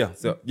 So, So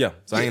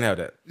I didn't have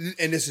that.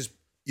 And this is,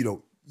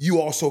 you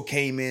also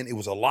came in. It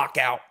was a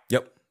lockout.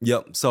 Yep.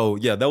 So,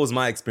 that was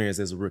my experience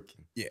as a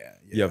rookie.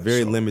 Yeah.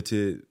 Very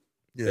limited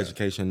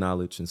education,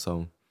 knowledge, and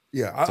so.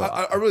 Yeah,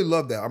 I really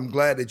love that. I'm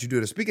glad that you do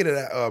it. Speaking of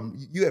that,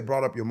 you had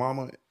brought up your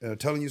mama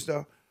telling you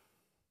stuff.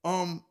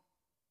 I'm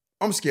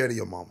scared of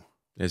your mama.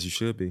 As you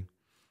should be.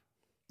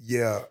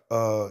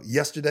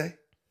 yesterday.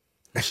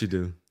 What she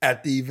do?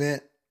 At the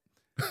event,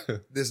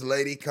 this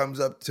lady comes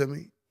up to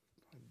me.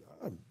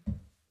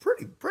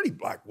 Pretty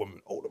black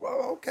woman. Older.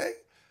 Okay.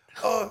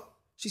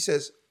 She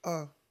says,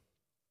 are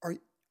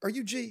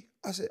you G?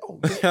 I said, oh,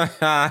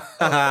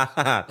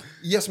 yeah.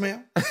 Yes,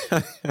 ma'am.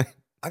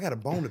 I got a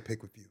bone to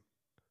pick with you.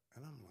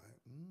 And I'm like,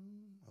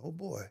 oh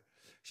boy.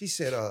 She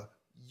said,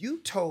 you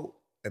told,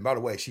 and by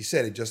the way, she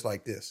said it just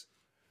like this.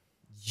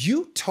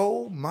 You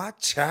told my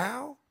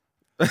child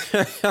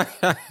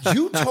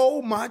you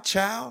told my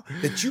child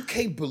that you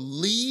can't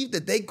believe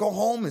that they go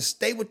home and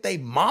stay with their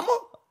mama?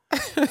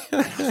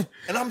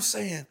 And I'm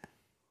saying,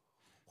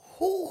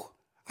 who?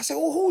 I said,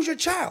 well, who's your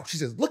child? She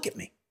says, look at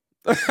me.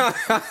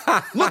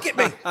 Look at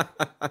me.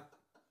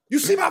 You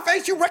see my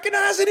face? You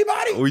recognize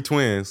anybody? We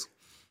twins.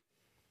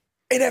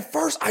 And at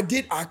first I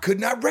could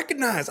not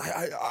recognize.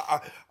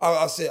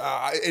 I said,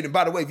 and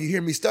by the way, if you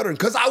hear me stuttering,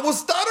 because I was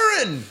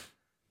stuttering.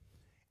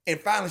 And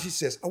finally she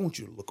says, I want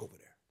you to look over there.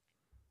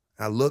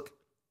 And I look,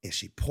 and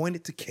she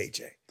pointed to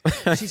KJ.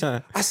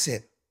 I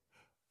said,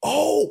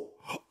 oh,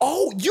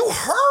 you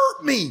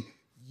heard me.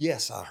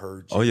 Yes, I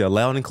heard you. Oh, yeah,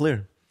 loud and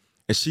clear.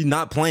 And she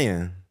not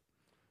playing.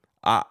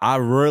 I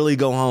rarely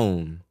go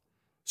home.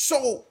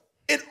 So,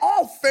 in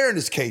all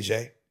fairness,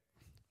 KJ,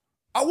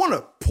 I want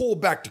to pull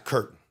back the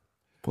curtain.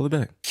 Pull it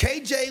back.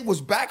 KJ was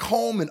back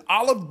home in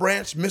Olive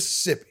Branch,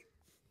 Mississippi.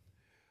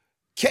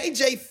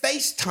 KJ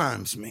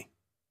FaceTimes me.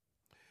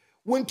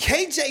 When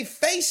KJ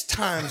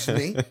FaceTimes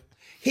me,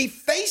 he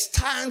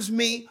FaceTimes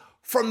me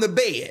from the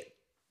bed.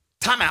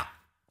 Time out.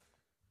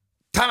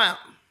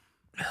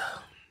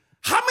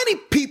 How many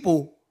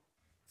people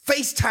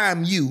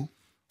FaceTime you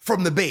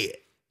from the bed?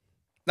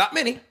 Not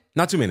many.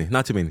 Not too many.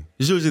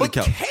 It's usually but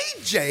the couch.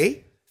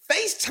 KJ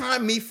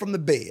FaceTimed me from the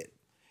bed.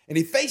 And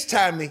he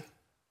FaceTimed me.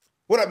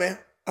 What up, man?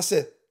 I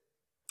said,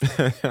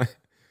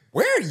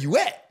 where are you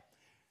at?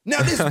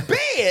 Now, this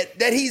bed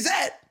that he's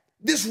at,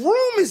 this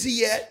room is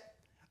he at?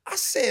 I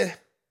said,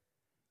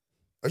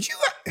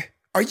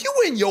 are you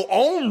in your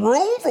own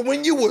room from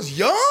when you was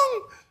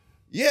young?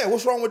 Yeah,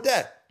 what's wrong with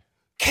that?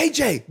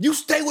 KJ, you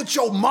stay with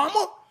your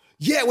mama?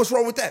 Yeah, what's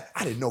wrong with that?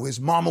 I didn't know his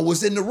mama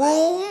was in the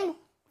room.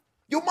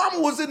 Your mama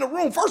was in the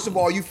room. First of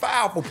all, you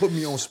filed for putting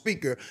me on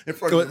speaker in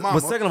front of your mama.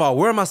 But second of all,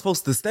 where am I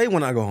supposed to stay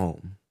when I go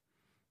home?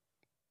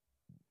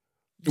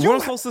 Where am I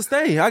supposed to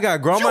stay? I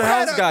got grandma's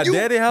house, got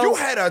daddy house. You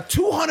had a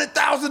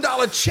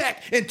 $200,000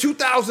 check in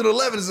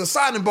 2011 as a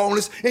signing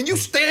bonus, and you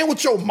staying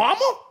with your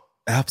mama?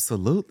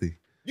 Absolutely.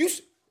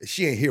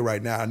 She ain't here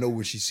right now. I know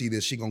when she see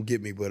this, she gonna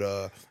get me, but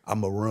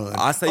I'm going to run.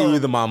 I say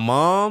either my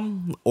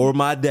mom or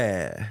my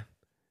dad.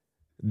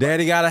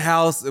 Daddy got a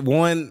house.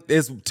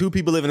 It's two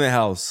people living in the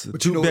house.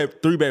 But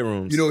 3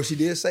 bedrooms. You know what she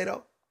did say,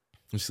 though?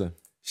 What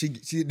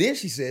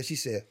she said? She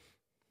said,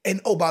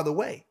 and oh, by the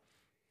way,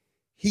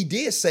 he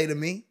did say to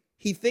me,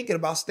 he thinking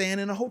about staying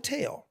in a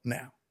hotel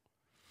now.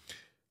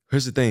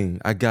 Here's the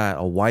thing. I got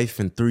a wife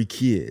and 3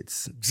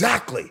 kids.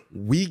 Exactly.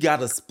 We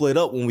got to split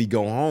up when we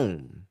go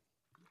home.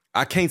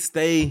 I can't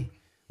stay.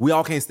 We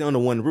all can't stay under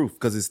one roof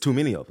because it's too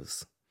many of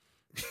us.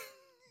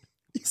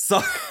 So,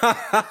 what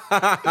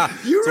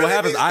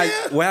happens?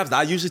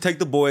 I usually take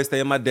the boys, stay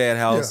at my dad's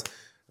house.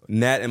 Yeah.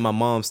 Nat and my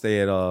mom stay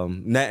at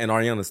Nat and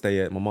Ariana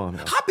stay at my mom's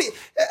house. How big?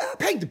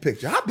 Paint the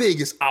picture. How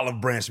big is Olive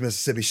Branch,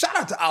 Mississippi? Shout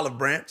out to Olive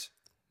Branch.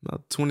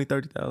 About 20,000,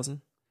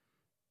 30,000.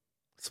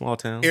 Small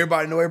town.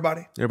 Everybody know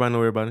everybody? Everybody know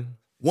everybody.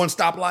 One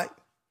stoplight?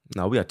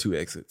 No, we got 2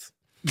 exits.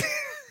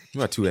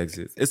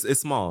 It's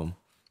small.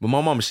 But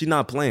my mama, she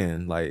not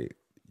playing. Like,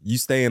 you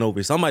staying over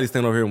here. Somebody's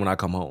staying over here when I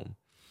come home.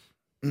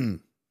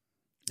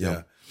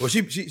 Yeah. Well,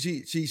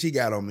 she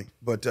got on me.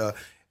 But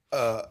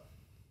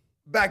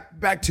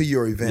back to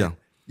your event. Yeah.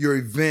 Your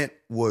event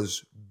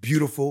was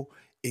beautiful.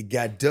 It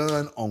got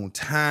done on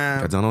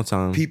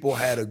time. People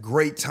had a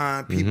great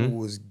time. People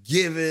was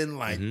giving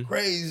like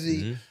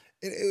crazy.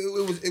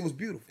 It was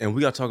beautiful. And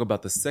we got to talk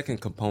about the second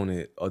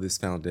component of this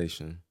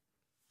foundation.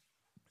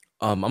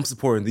 I'm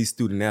supporting these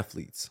student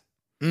athletes.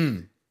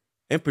 In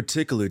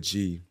particular,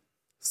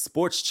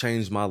 sports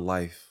changed my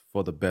life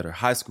for the better.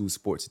 High school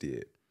sports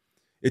did.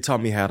 It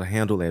taught me how to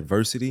handle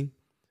adversity.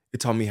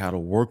 It taught me how to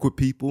work with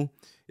people.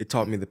 It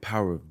taught me the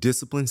power of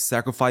discipline,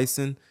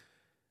 sacrificing,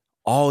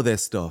 all that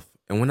stuff.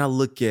 And when I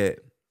look at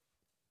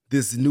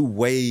this new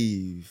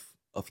wave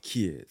of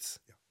kids,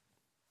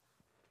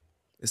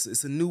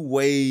 it's a new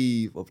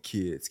wave of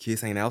kids.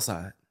 Kids ain't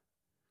outside.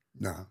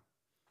 Nah.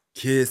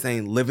 Kids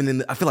ain't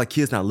living I feel like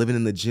kids not living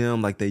in the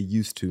gym like they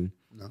used to.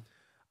 No.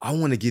 I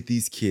want to get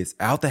these kids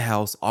out the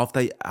house, off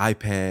their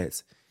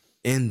iPads,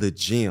 in the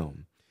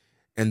gym.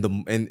 And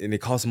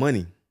it costs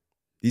money.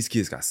 These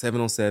kids got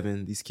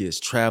 7-on-7. These kids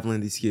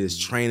traveling. These kids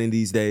training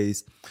these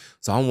days.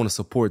 So I want to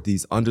support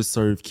these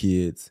underserved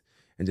kids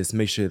and just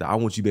make sure that I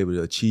want you to be able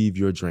to achieve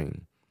your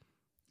dream.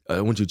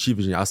 I want you to achieve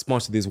your dream. I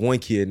sponsored this one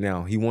kid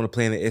now. He want to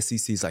play in the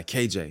SEC. He's like,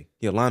 KJ.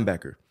 He a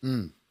linebacker.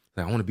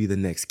 Like, I want to be the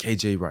next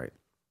KJ Wright.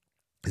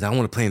 Because I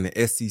want to play in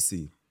the SEC.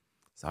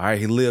 So, all right,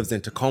 he lives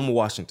in Tacoma,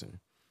 Washington.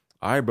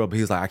 All right, bro. But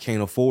he's like, I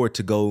can't afford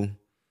to go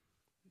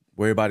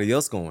where everybody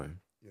else going.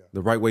 Yeah.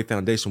 The Right Way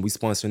Foundation, we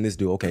sponsoring this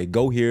dude. Okay,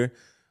 go here.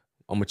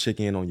 I'm going to check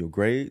in on your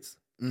grades,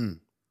 on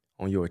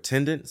your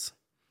attendance.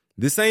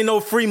 This ain't no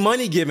free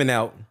money giving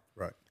out.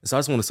 Right. So I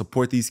just want to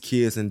support these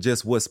kids, and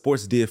just what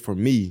sports did for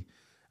me,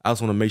 I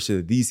just want to make sure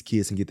that these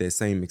kids can get that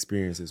same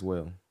experience as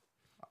well.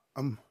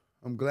 I'm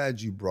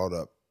glad you brought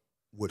up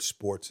what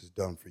sports has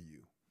done for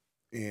you.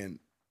 And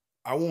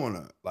I want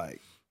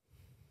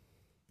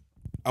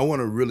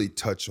to really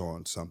touch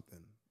on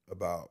something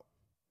about,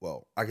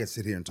 well, I can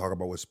sit here and talk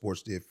about what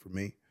sports did for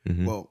me.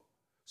 Mm-hmm. Well,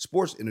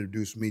 sports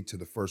introduced me to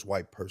the first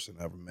white person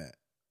I ever met.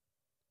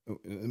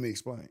 Let me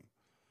explain.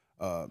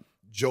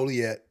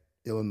 Joliet,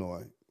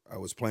 Illinois. I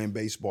was playing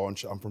baseball,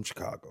 and I'm from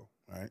Chicago,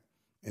 right?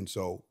 And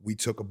so we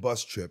took a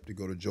bus trip to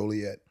go to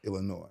Joliet,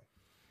 Illinois.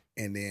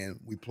 And then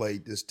we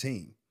played this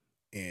team.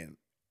 And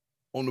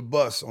on the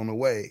bus, on the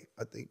way,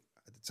 I think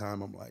at the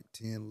time I'm like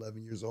 10,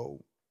 11 years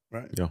old,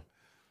 right? Yeah.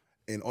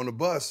 And on the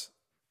bus,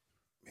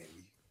 man,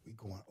 we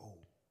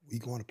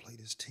going to play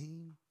this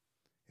team?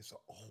 It's an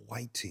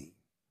all-white team.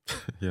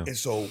 Yeah. And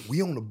so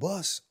we on the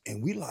bus,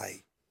 and we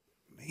like,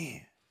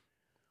 man,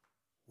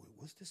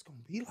 what's this going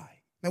to be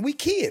like? Now, we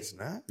kids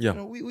now. Yeah. You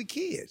know, we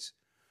kids.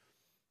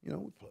 You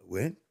know,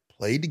 we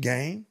played the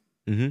game.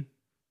 Mm-hmm.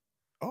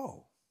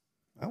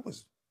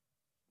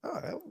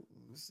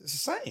 It's the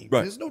same.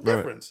 Right. There's no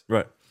difference.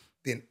 Right.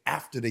 Then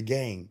after the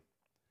game,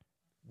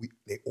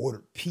 they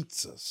ordered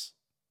pizzas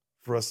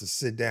for us to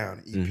sit down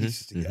and eat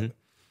pizzas together.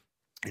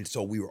 And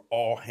so we were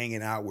all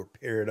hanging out. We're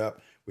paired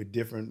up with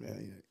different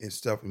and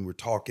stuff, and we're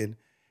talking.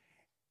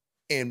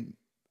 And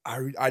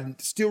I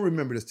still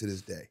remember this to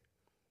this day.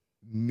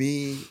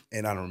 Me,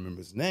 and I don't remember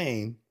his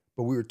name,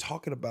 but we were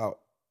talking about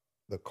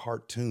the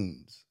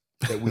cartoons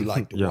that we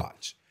like to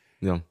watch.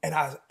 Yeah. And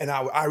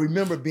I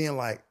remember being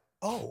like,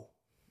 oh,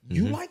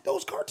 you like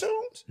those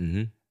cartoons?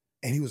 Mm-hmm.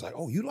 And he was like,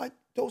 oh, you like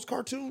those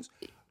cartoons?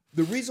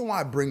 The reason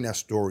why I bring that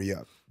story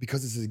up,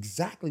 because it's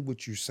exactly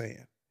what you're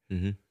saying.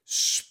 Mm-hmm.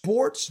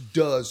 Sports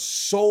does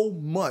so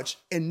much,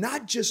 and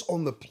not just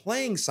on the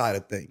playing side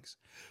of things.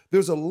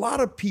 There's a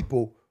lot of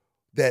people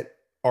that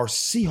are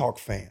Seahawk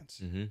fans.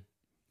 Mm-hmm.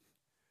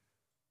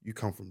 You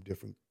come from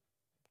different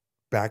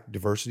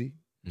diversity,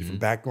 different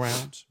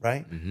backgrounds,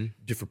 right? Mm-hmm.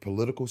 Different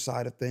political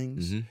side of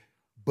things. Mm-hmm.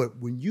 But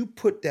when you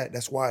put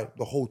that's why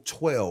the whole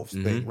 12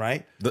 thing,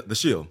 right? The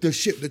shield.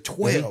 The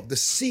 12, the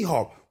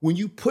Seahawk, when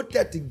you put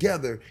that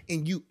together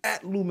and you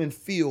at Lumen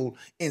Field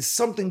and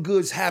something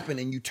good's happened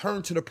and you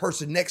turn to the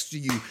person next to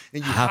you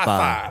and you high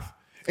five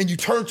and you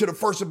turn to the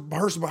person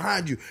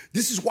behind you.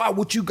 This is why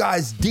what you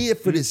guys did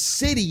for this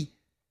city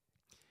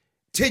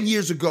 10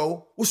 years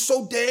ago was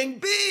so dang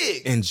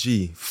big. And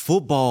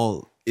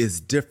football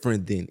is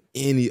different than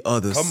any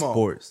other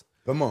sports.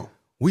 Come on.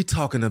 We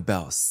talking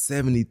about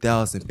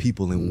 70,000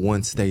 people in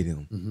one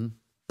stadium. Mm-hmm.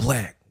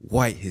 Black,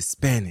 white,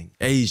 Hispanic,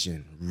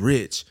 Asian,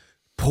 rich,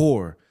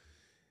 poor.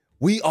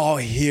 We all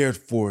here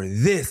for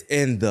this,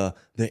 and the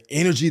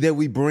energy that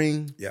we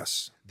bring.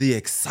 Yes. The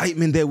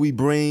excitement that we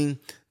bring,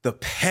 the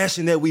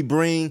passion that we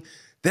bring.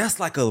 That's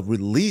like a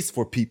release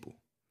for people.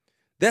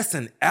 That's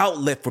an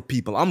outlet for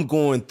people. I'm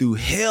going through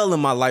hell in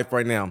my life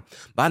right now.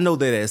 But I know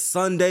that at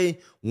Sunday,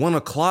 1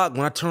 o'clock,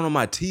 when I turn on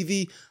my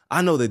TV,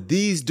 I know that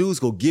these dudes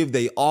go give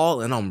they all,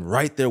 and I'm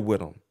right there with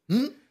them.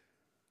 Mm-hmm.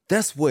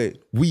 That's what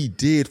we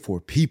did for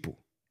people.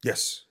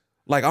 Yes.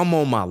 Like, I'm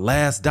on my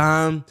last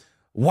dime.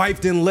 Wife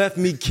done left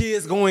me,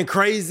 kids going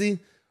crazy.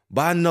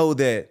 But I know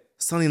that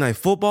Sunday Night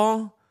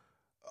Football,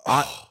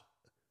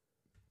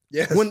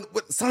 yes. When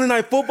Sunday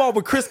Night Football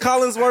with Chris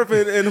Collinsworth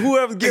and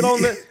whoever get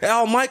on there,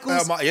 Al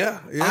Michaels, yeah.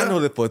 I know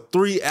that for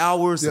 3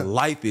 hours,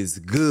 life is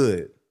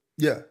good.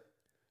 Yeah.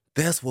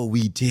 That's what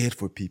we did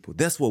for people.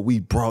 That's what we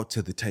brought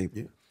to the table.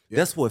 Yeah.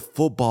 That's what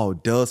football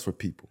does for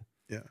people.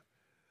 Yeah.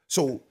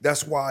 So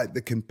that's why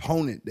the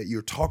component that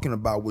you're talking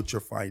about with your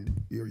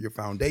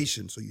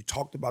foundation. So you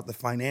talked about the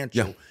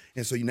financial,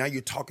 and so now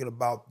you're talking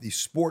about the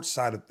sports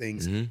side of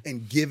things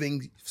and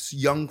giving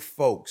young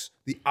folks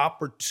the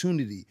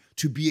opportunity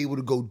to be able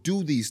to go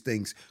do these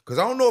things. Because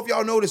I don't know if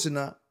y'all know this or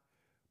not,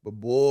 but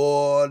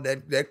boy,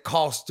 that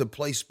cost to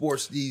play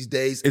sports these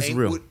days it's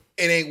real.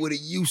 It ain't what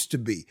it used to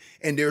be.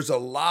 And there's a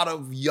lot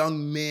of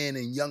young men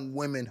and young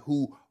women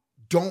who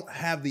don't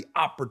have the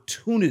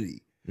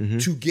opportunity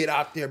to get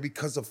out there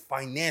because of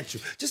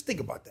financial. Just think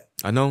about that.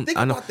 I know. Think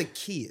about the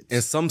kids.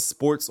 And some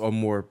sports are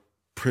more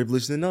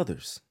privileged than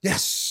others.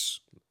 Yes.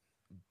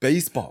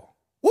 Baseball.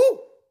 Woo!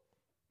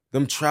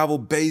 Them travel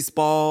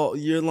baseball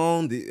year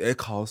long, it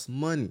costs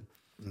money.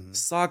 Mm-hmm.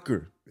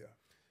 Soccer. Yeah.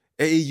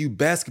 AAU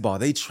basketball,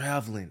 they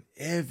traveling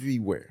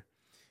everywhere.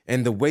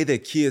 And the way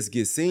that kids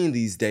get seen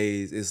these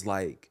days is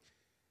like,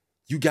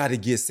 you got to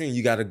get seen.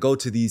 You got to go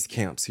to these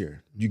camps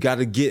here. You got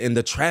to get in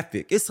the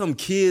traffic. It's some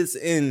kids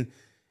in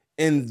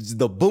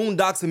the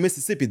boondocks in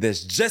Mississippi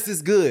that's just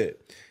as good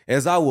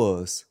as I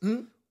was.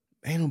 Mm-hmm.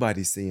 Ain't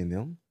nobody seeing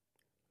them.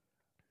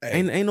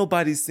 Hey. Ain't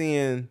nobody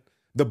seeing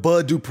the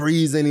Bud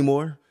Duprees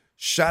anymore.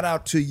 Shout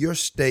out to your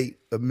state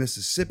of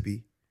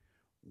Mississippi.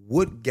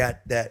 What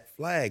got that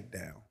flag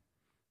down?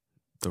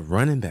 The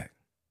running back.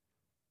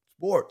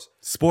 Sports.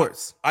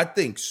 Sports. I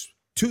think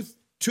Two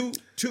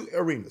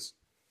arenas.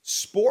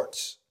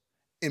 Sports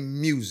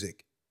and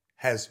music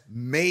has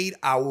made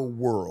our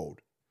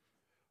world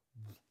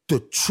the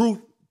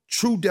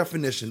true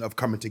definition of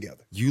coming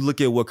together. You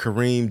look at what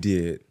Kareem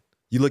did.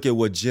 You look at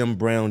what Jim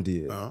Brown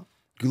did.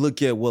 You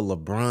look at what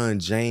LeBron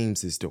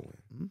James is doing.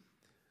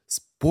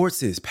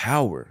 Sports is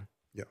power.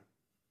 Yeah.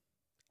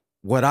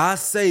 What I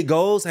say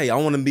goes. Hey, I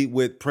want to meet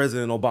with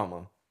President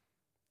Obama,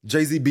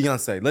 Jay-Z,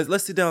 Beyonce.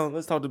 Let's sit down.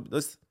 Let's talk.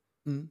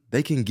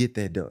 They can get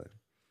that done.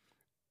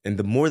 And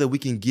the more that we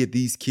can give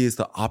these kids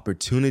the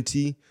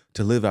opportunity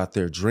to live out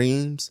their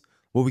dreams,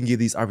 what we can give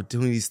these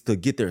opportunities to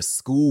get their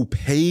school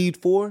paid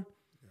for.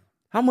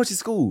 How much is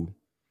school?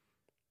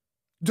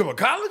 To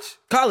college?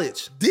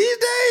 College. These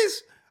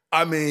days?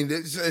 I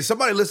mean,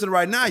 somebody listening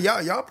right now,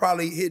 y'all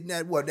probably hitting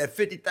that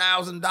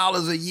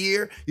 $50,000 a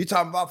year. You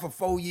talking about for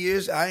 4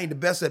 years? I ain't the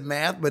best at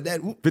math, but that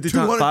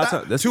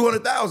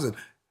 200,000.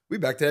 We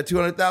back to that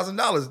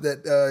 $200,000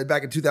 that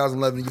back in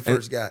 2011 you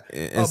first got.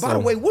 By the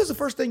way, what was the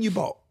first thing you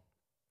bought?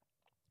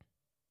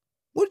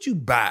 What did you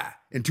buy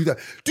in 2000?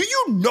 Do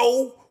you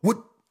know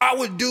what I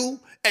would do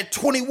at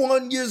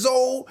 21 years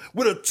old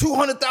with a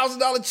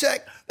 $200,000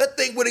 check? That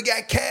thing would have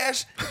got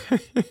cash.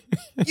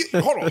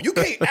 Hold on, you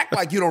can't act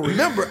like you don't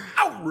remember.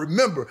 I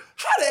remember.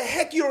 How the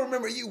heck you don't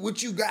remember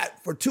what you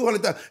got for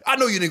 $200,000? I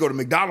know you didn't go to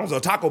McDonald's or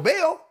Taco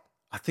Bell.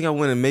 I think I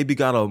went and maybe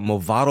got a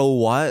Movado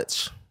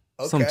watch.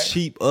 Okay. Some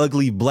cheap,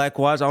 ugly black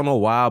watch. I don't know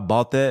why I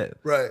bought that.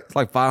 Right. It's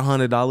like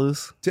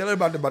 $500. Tell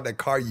everybody about that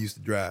car you used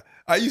to drive.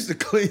 I used to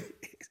clean.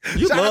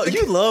 You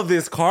love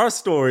this car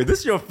story.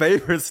 This is your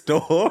favorite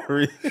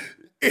story.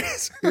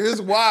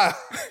 Here's why.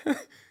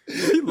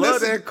 You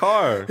love that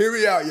car. Hear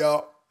me out,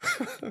 y'all.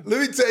 Let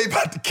me tell you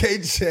about the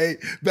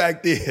KJ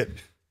back then.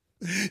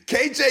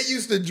 KJ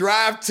used to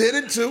drive 10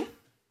 and 2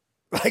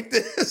 like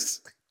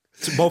this.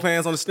 Both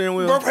hands on the steering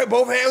wheel? Both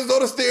hands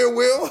on the steering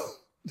wheel.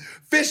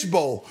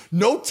 Fishbowl.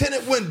 No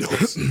tinted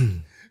windows.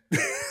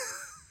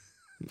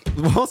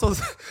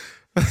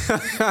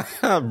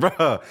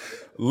 Bruh,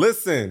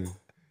 listen.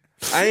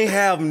 I ain't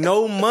have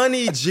no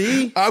money,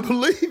 G. I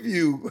believe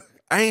you.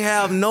 I ain't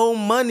have no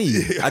money.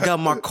 I got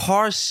my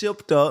car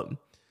shipped up,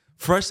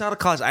 fresh out of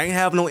college. I ain't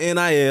have no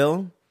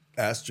NIL.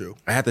 That's true.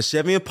 I had the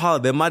Chevy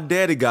Impala that my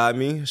daddy got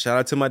me. Shout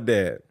out to my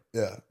dad.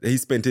 Yeah. He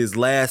spent his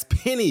last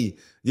penny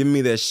giving me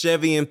that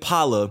Chevy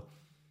Impala.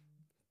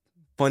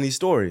 Funny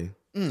story.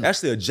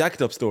 Actually, a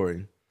jacked up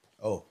story.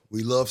 Oh,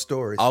 we love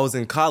stories. I was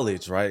in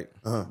college, right?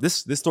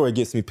 This story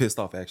gets me pissed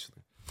off,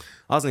 actually.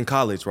 I was in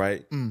college,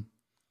 right?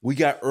 We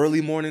got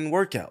early morning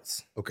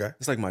workouts. Okay.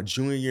 It's like my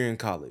junior year in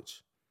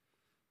college.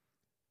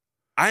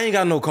 I ain't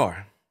got no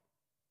car.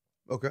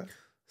 Okay.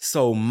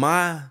 So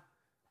my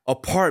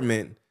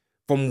apartment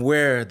from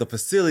where the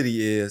facility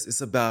is,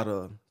 it's about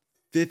a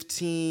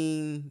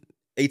 15,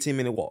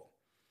 18-minute walk.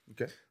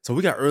 Okay. So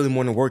we got early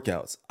morning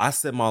workouts. I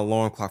set my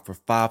alarm clock for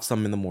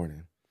 5-something in the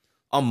morning.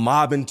 I'm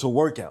mobbing to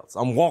workouts.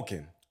 I'm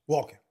walking.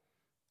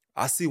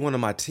 I see one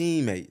of my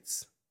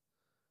teammates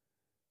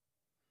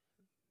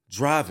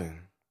driving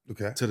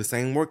to the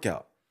same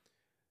workout.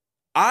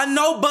 I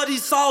know Buddy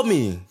saw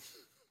me.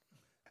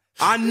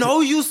 I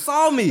know you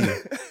saw me.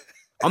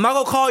 I'm not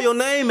going to call your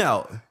name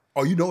out.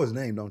 Oh, you know his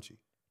name, don't you?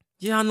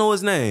 Yeah, I know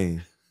his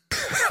name.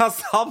 I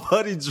saw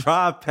Buddy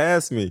drive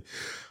past me.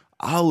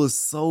 I was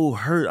so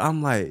hurt.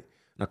 I'm like,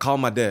 and I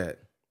called my dad.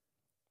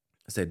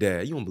 I said,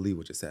 Dad, you don't believe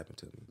what just happened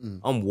to me.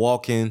 I'm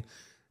walking,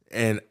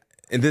 and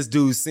this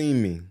dude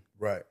seen me.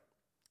 Right.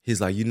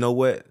 He's like, you know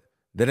what?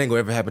 That ain't gonna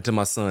ever happen to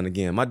my son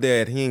again. My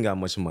dad, he ain't got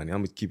much money. I'm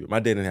gonna keep it. My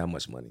dad didn't have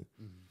much money.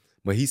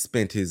 But he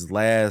spent his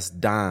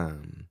last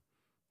dime,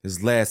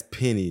 his last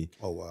penny,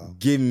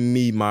 giving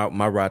me my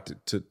ride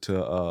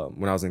to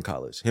when I was in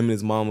college. Him and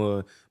his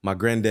mama, my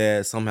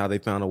granddad, somehow they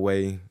found a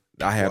way.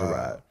 I had a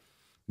ride.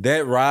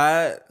 That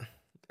ride,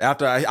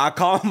 after I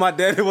called my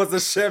dad, it was a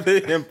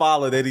Chevy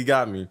Impala that he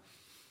got me.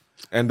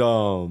 And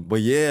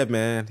but yeah,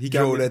 man, he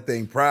got that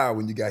thing proud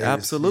when you got here.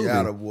 Absolutely.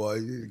 Seattle, boy.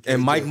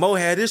 And Mike Moe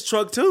had his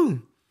truck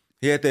too.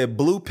 He had that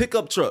blue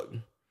pickup truck.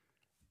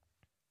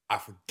 I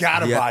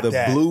forgot about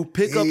that. The blue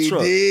pickup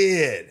truck. He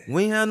did.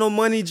 We ain't had no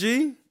money,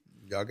 G.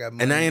 Y'all got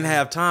money. And I didn't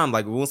have time.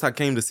 Like once I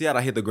came to Seattle,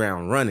 I hit the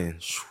ground running.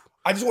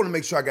 I just want to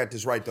make sure I got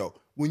this right though.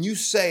 When you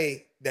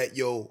say that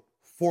your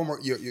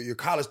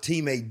college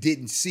teammate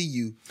didn't see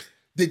you,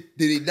 did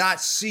he not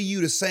see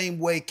you the same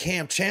way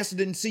Cam Chancellor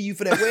didn't see you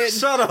for that wedding?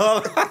 Shut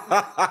up.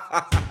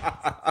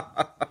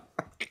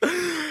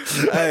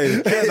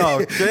 Hey,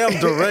 Cam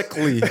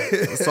directly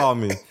saw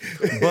me.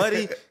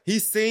 Buddy, he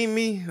seen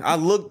me. I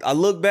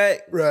looked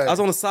back. Right. I was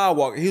on the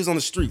sidewalk. He was on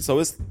the street, so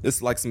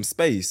it's like some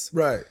space.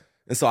 Right.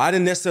 And so I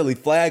didn't necessarily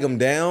flag him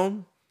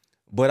down,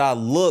 but I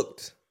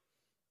looked.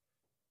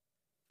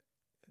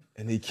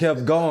 And he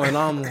kept going.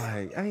 I'm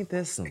like, ain't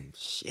that some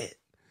shit?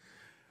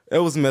 It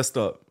was messed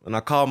up. And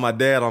I called my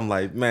dad. I'm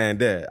like, man,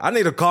 Dad, I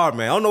need a car,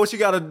 man. I don't know what you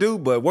got to do,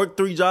 but work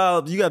 3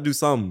 jobs. You got to do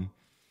something.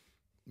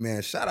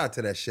 Man, shout out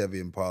to that Chevy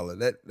Impala.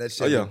 That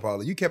Chevy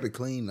Impala. You kept it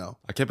clean, though.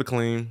 I kept it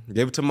clean.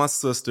 Gave it to my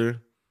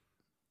sister.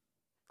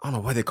 I don't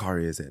know where the car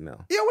is at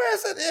now. Yeah, where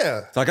is it?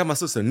 Yeah. So I got my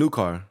sister a new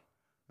car.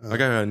 I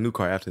got her a new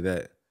car after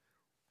that.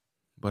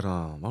 But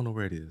I don't know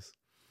where it is.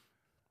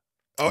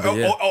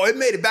 It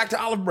made it back to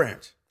Olive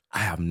Branch. I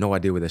have no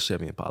idea where that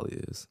Chevy Impala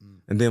is.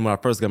 And then when I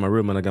first got my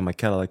real money, I got my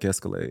Cadillac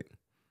Escalade.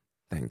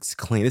 Thanks,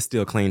 clean. It's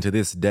still clean to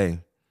this day.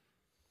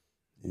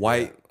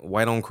 White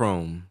on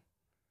chrome.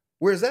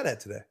 Where's that at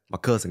today? My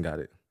cousin got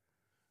it.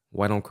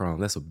 White on chrome.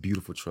 That's a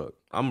beautiful truck.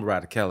 I'm gonna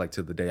ride a Cadillac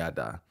till the day I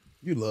die.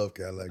 You love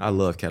Cadillac. I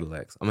love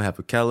Cadillacs. I'm gonna have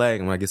a Cadillac,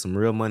 and when I get some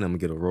real money, I'm gonna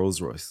get a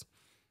Rolls Royce.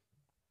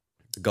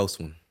 The ghost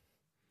one.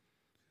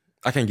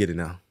 I can't get it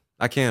now.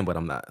 I can, but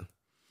I'm not.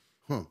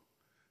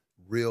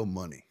 Real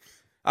money.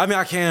 I mean,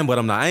 I can, but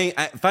I'm not.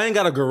 If I ain't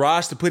got a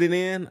garage to put it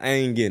in, I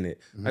ain't getting it.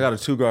 I got a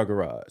 2-car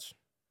garage.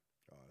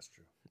 Oh, that's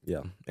true.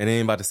 Yeah, and it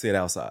ain't about to sit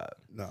outside.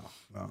 No.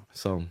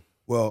 So,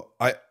 well,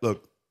 the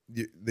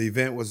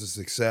event was a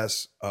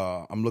success.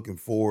 I'm looking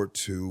forward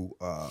to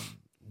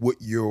what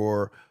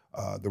your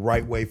the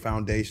Right Way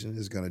Foundation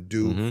is going to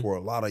do for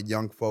a lot of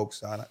young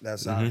folks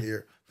that's out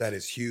here. That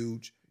is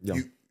huge.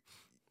 Yeah.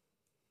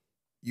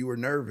 You were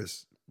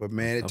nervous, but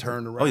man, it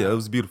turned around. Oh yeah, it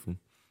was beautiful.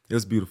 It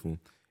was beautiful.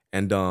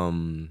 And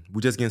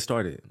we're just getting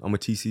started. I'm gonna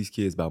teach these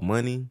kids about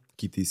money,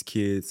 keep these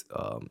kids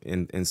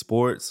in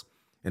sports.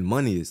 And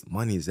money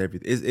is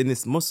everything. And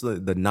it's mostly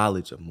the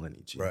knowledge of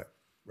money, G.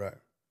 Right.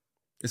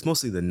 It's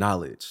mostly the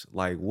knowledge.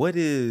 Like, when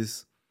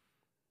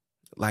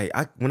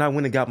I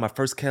went and got my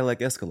first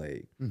Cadillac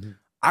Escalade,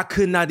 I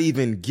could not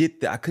even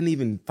get that. I couldn't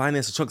even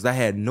finance the truck because I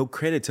had no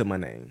credit to my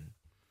name.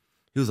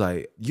 He was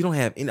like, you don't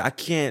have any,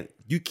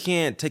 you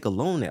can't take a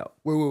loan out.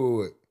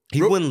 Wait.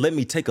 He wouldn't let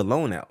me take a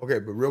loan out. Okay,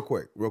 but real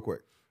quick.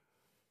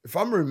 If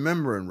I'm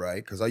remembering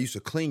right, because I used to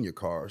clean your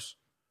cars,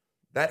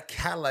 that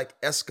Cadillac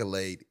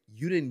Escalade,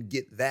 you didn't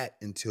get that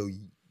until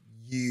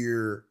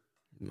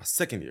my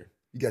second year.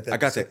 You got that? I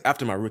got that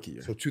after my rookie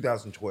year. So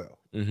 2012.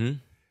 Mm-hmm.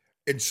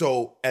 And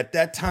so at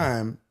that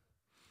time,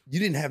 you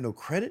didn't have no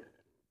credit?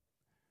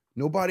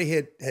 Nobody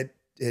had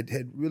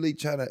really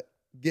tried to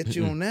get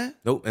you on that?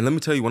 Nope. And let me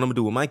tell you what I'm going to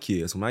do with my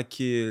kids. When my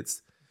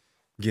kids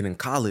get in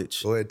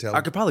college, go ahead, tell I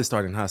them. could probably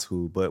start in high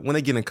school, but when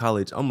they get in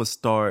college, I'm going to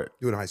start.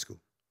 Do it in high school.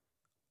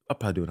 I'll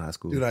probably do it in high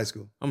school. Do it in high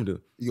school. I'm going to do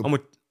it. I'm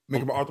going to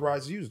make them an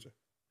authorized user.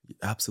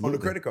 Absolutely. On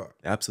the credit card.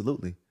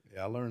 Absolutely.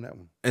 Yeah, I learned that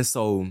one. And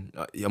so I'm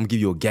going to give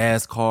you a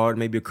gas card,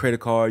 maybe a credit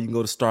card. You can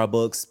go to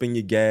Starbucks, spend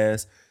your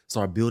gas,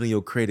 start building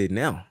your credit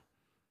now.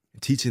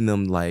 Teaching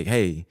them like,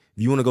 hey,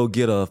 if you want to go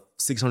get a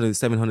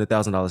 $600,000,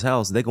 $700,000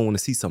 house, they're going to want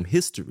to see some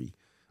history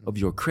of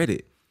your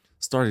credit.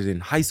 Started in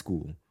high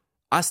school.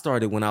 I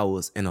started when I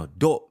was an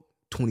adult,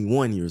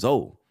 21 years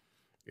old.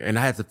 And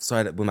I had to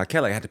start with my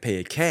Cadillac, I had to pay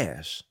it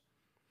cash.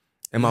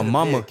 And my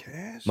mama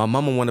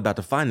wasn't about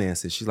to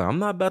finance it. She's like, I'm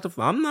not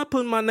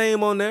putting my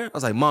name on there. I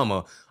was like,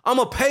 Mama, I'm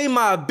going to pay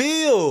my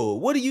bill.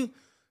 What are you?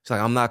 She's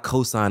like, I'm not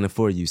co-signing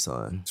for you,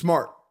 son.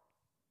 Smart.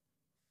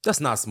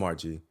 That's not smart,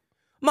 G.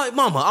 I'm like,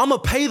 Mama, I'm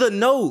going to pay the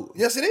note.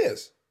 Yes, it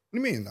is.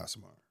 What do you mean not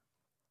smart?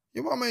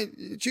 Your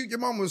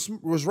mom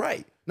was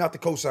right not to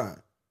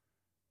co-sign.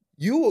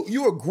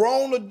 You a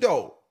grown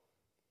adult.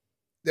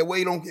 That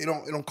way it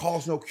don't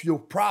cause no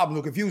problem,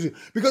 no confusion.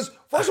 Because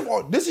first of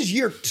all, this is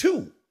year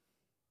 2.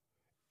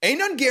 Ain't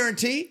nothing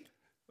guaranteed.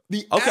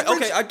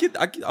 Okay, I get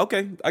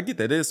that.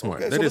 It is smart.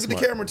 Okay, that so is look at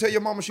smart. the camera and tell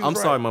your mama she was I'm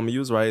right. sorry, Mama, you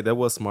was right. That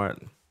was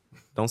smart.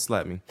 Don't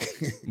slap me.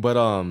 But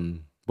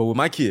with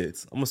my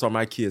kids, I'm gonna start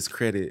my kids'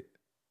 credit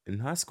in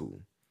high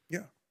school.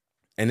 Yeah.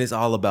 And it's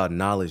all about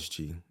knowledge,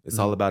 G. It's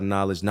all about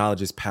knowledge.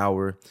 Knowledge is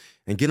power.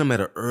 And get them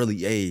at an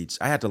early age.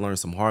 I had to learn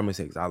some hard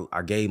mistakes.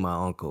 I gave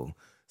my uncle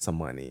some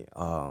money.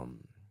 I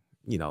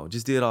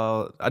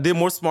did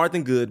more smart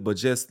than good, but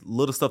just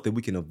little stuff that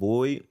we can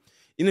avoid.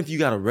 Even if you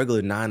got a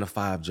regular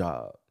 9-to-5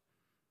 job,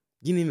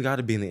 you don't even got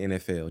to be in the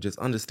NFL. Just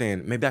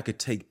understand, maybe I could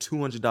take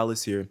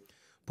 $200 here,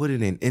 put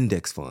it in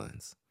index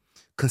funds.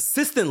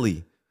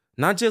 Consistently,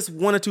 not just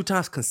 1 or 2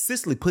 times,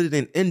 consistently put it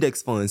in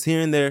index funds here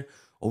and there,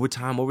 over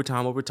time,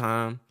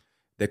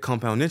 that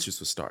compound interest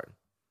will start.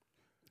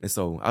 And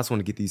so I just want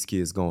to get these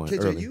kids going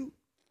KJ, early.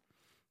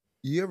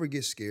 You ever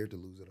get scared to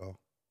lose it all?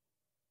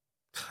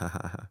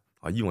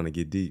 Oh, you want to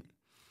get deep.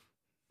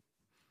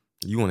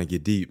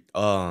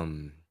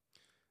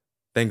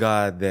 Thank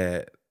God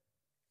that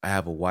I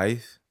have a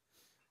wife.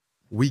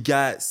 We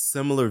got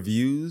similar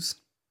views,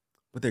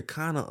 but they're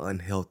kind of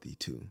unhealthy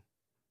too.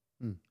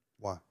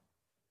 Why?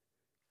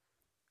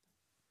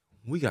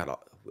 We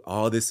got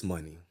all this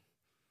money,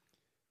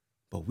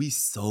 but we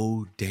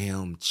so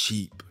damn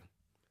cheap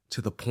to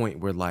the point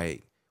where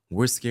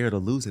we're scared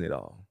of losing it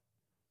all.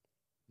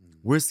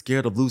 We're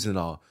scared of losing it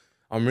all.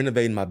 I'm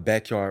renovating my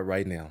backyard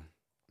right now.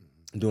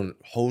 I'm doing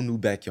a whole new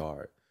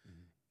backyard.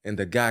 And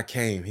the guy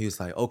came, he was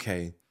like,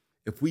 okay,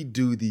 if we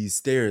do these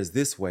stairs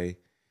this way,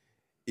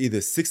 either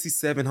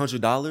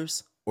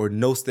 $6,700 or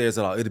no stairs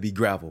at all. It'll be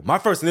gravel. My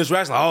first initial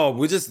reaction,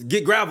 we'll just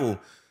get gravel.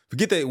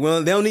 Forget that.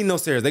 Well, they don't need no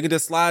stairs. They can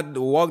just slide,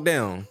 walk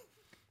down.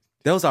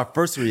 That was our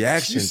first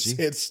reaction, You G.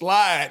 said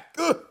slide.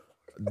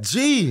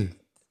 G.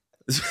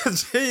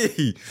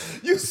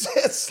 You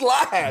said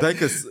slide.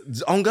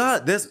 On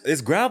God,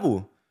 it's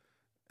gravel.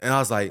 And I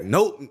was like,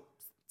 nope,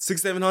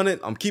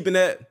 $600-$700, I'm keeping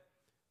that.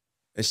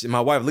 And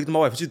my wife looked at my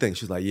wife. What you think?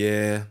 She's like,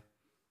 yeah.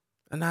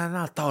 And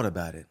I thought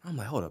about it. I'm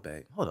like, hold up,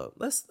 babe. Hold up.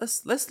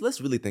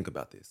 Let's really think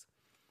about this.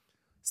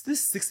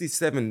 This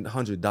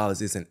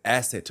 $6,700 is an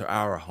asset to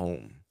our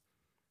home.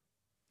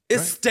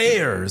 It's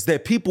stairs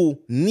that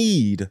people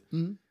need.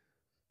 Mm-hmm.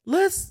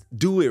 Let's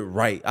do it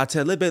right. I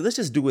tell you, babe, let's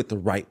just do it the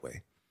right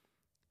way.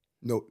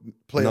 No,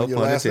 play on your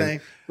last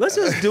name. Let's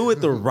just do it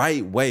the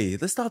right way.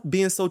 Let's stop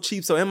being so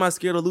cheap. So am I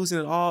scared of losing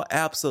it all?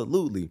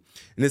 Absolutely.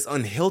 And it's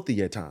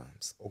unhealthy at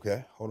times.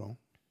 Okay, hold on.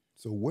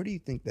 So where do you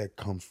think that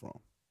comes from?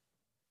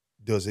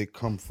 Does it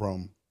come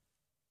from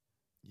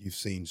you've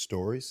seen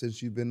stories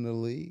since you've been in the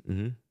league?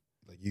 Mm-hmm.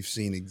 Like you've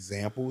seen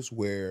examples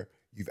where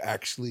you've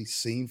actually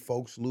seen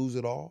folks lose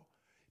it all?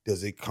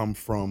 Does it come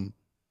from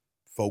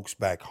folks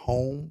back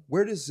home?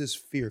 Where does this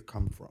fear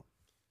come from?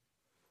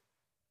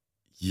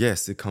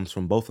 Yes, it comes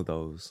from both of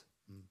those.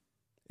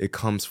 It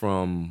comes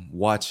from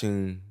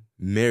watching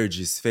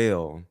marriages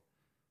fail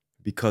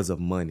because of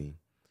money.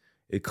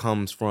 It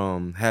comes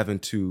from having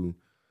to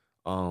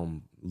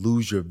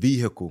lose your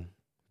vehicle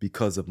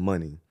because of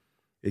money.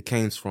 It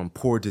came from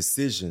poor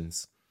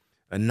decisions.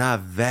 And I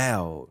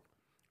vowed,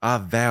 I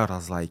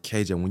was like,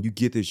 KJ, when you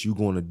get this, you're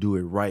going to do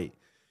it right.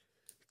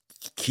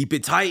 Keep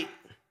it tight.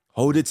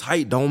 Hold it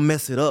tight. Don't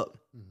mess it up.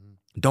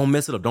 Mm-hmm. Don't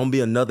mess it up. Don't be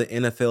another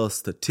NFL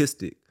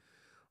statistic.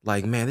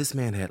 Like, man, this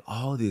man had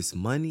all this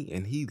money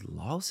and he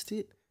lost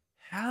it?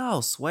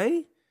 How,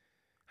 Sway?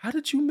 How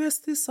did you mess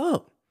this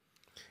up?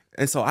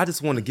 And so I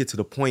just want to get to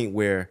the point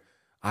where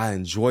I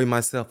enjoy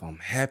myself. I'm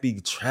happy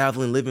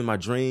traveling, living my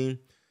dream,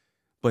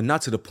 but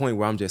not to the point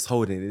where I'm just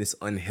holding it. It's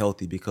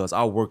unhealthy because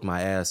I worked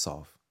my ass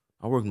off.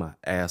 I worked my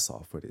ass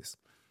off for this.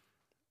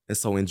 And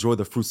so enjoy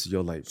the fruits of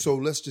your labor. So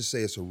let's just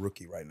say it's a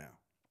rookie right now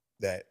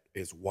that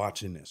is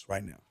watching this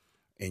right now,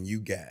 and you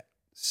got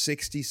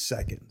 60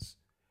 seconds.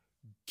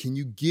 Can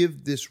you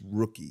give this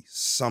rookie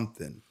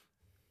something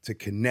to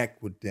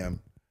connect with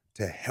them,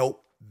 to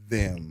help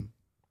them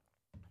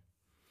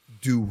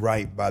do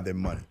right by their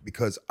money?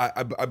 Because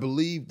I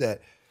believe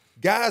that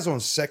guys on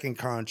second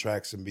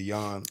contracts and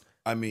beyond,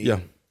 I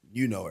mean,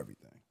 you know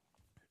everything.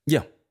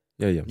 Yeah.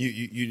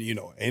 You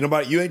know, ain't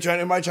nobody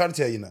trying to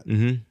tell you nothing.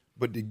 Mm-hmm.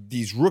 But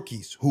these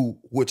rookies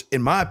which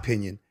in my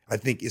opinion, I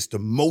think is the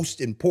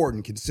most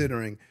important,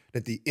 considering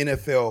that the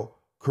NFL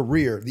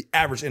career, the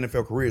average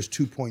NFL career is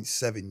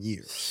 2.7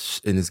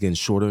 years. And it's getting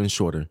shorter and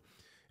shorter.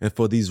 And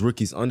for these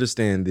rookies,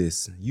 understand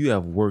this. You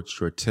have worked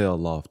your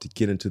tail off to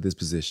get into this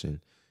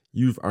position.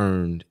 You've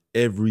earned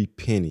every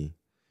penny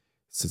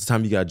since the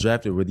time you got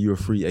drafted, whether you're a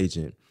free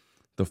agent.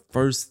 The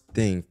first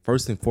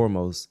and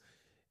foremost,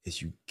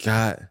 is you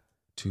got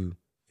to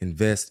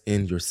invest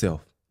in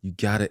yourself. You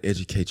got to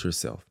educate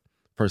yourself.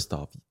 First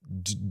off,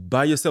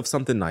 buy yourself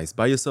something nice.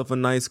 Buy yourself a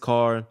nice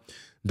car.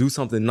 Do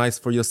something nice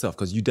for yourself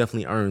because you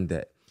definitely earned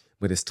that.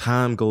 But as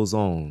time goes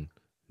on,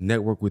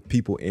 network with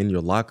people in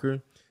your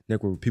locker,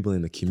 network with people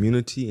in the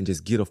community, and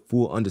just get a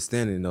full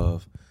understanding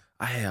of,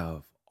 I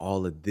have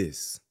all of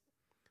this.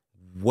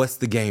 What's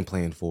the game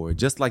plan for it?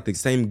 Just like the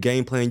same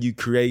game plan you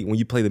create when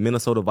you play the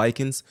Minnesota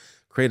Vikings,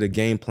 create a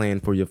game plan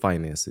for your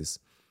finances.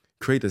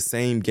 Create the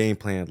same game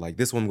plan. Like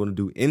this one I'm going to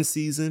do in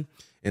season.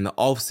 In the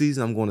off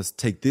season, I'm going to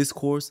take this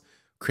course.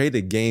 Create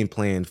a game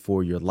plan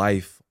for your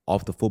life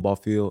off the football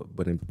field,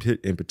 but in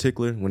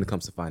particular when it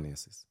comes to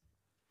finances.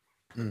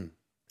 In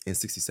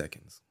 60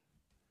 seconds.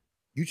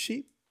 You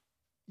cheap?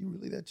 You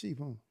really that cheap,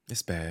 huh?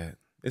 It's bad.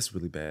 It's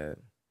really bad.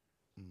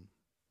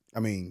 I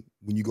mean,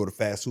 when you go to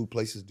fast food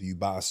places, do you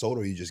buy a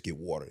soda or you just get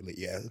water? Like,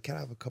 yeah, can I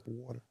have a cup of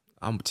water?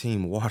 I'm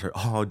team water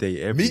all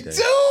day, every day. Me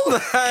too!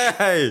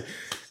 Hey!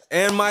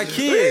 And my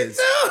kids.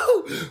 Me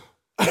too!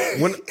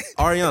 When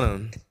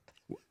Ariana,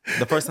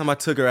 the first time I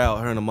took her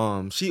out, her and her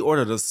mom, she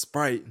ordered a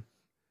Sprite.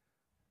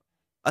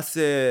 I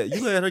said,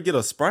 you let her get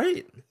a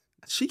Sprite?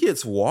 She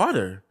gets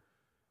water.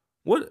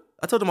 What?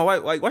 I told her, my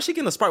wife, like, why she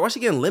getting a Sprite? Why she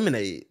getting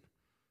lemonade?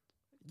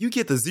 You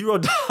get the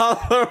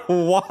 $0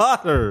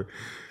 water.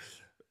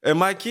 And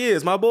my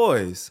kids, my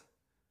boys,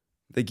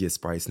 they get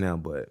Sprites now,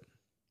 but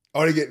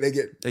they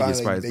get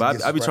Sprites.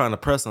 But I be trying to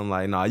press them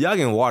like, nah, y'all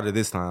getting water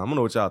this time. I don't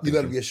know what y'all think. You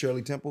let them get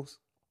Shirley Temples?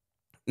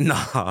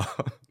 Nah.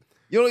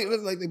 You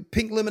don't like the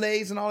pink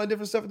lemonades and all that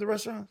different stuff at the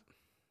restaurant?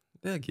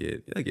 They'll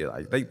get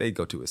like they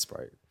go to a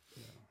Sprite.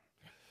 Yeah.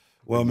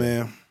 Well,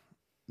 man,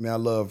 I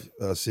love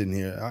sitting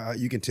here.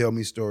 You can tell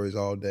me stories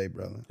all day,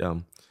 brother. Yeah.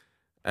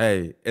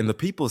 Hey, and the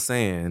people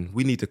saying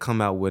we need to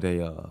come out with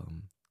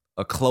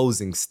a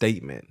closing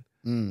statement.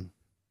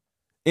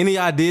 Any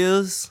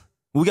ideas?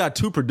 We got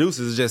two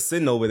producers just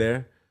sitting over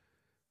there.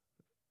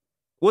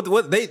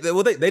 What they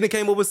done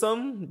came up with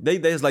something? They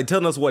just like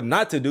telling us what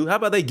not to do. How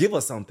about they give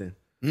us something?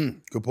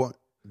 Good point.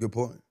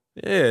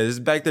 Yeah,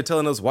 just back there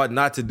telling us what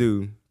not to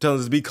do, telling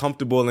us to be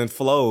comfortable and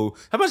flow.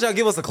 How about y'all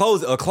give us a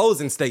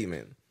closing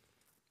statement?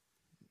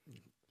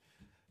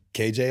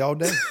 KJ all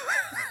day.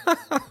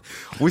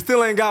 We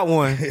still ain't got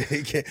one.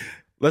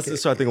 Let's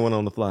just try thinking one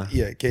on the fly.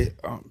 Yeah,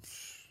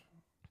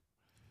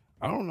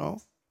 I don't know.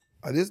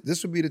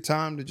 This would be the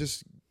time to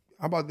just.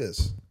 How about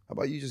this? How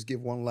about you just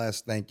give one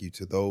last thank you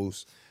to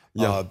those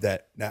Yeah.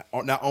 that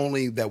not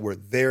only that were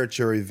there at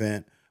your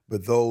event,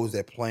 but those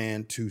that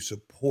plan to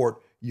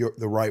support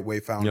the Right Way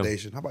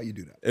Foundation. How about you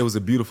do that? It was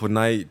a beautiful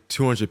night.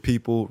 200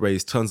 people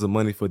raised tons of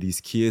money for these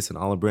kids in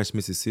Olive Branch,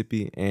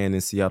 Mississippi, and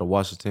in Seattle,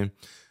 Washington.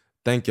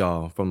 Thank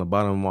y'all from the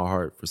bottom of my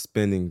heart for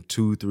spending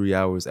 2-3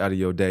 hours out of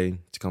your day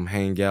to come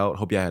hang out.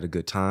 Hope y'all had a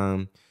good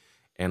time.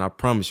 And I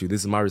promise you,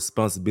 this is my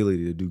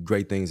responsibility to do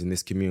great things in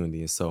this community.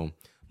 And so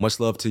much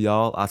love to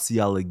y'all. I'll see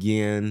y'all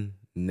again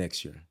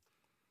next year.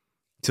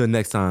 Till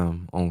next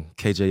time on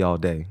KJ All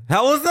Day.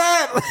 How was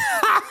that?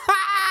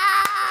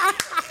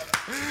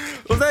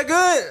 Was that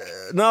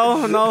good? No?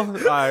 All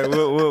right,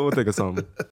 we'll think of something.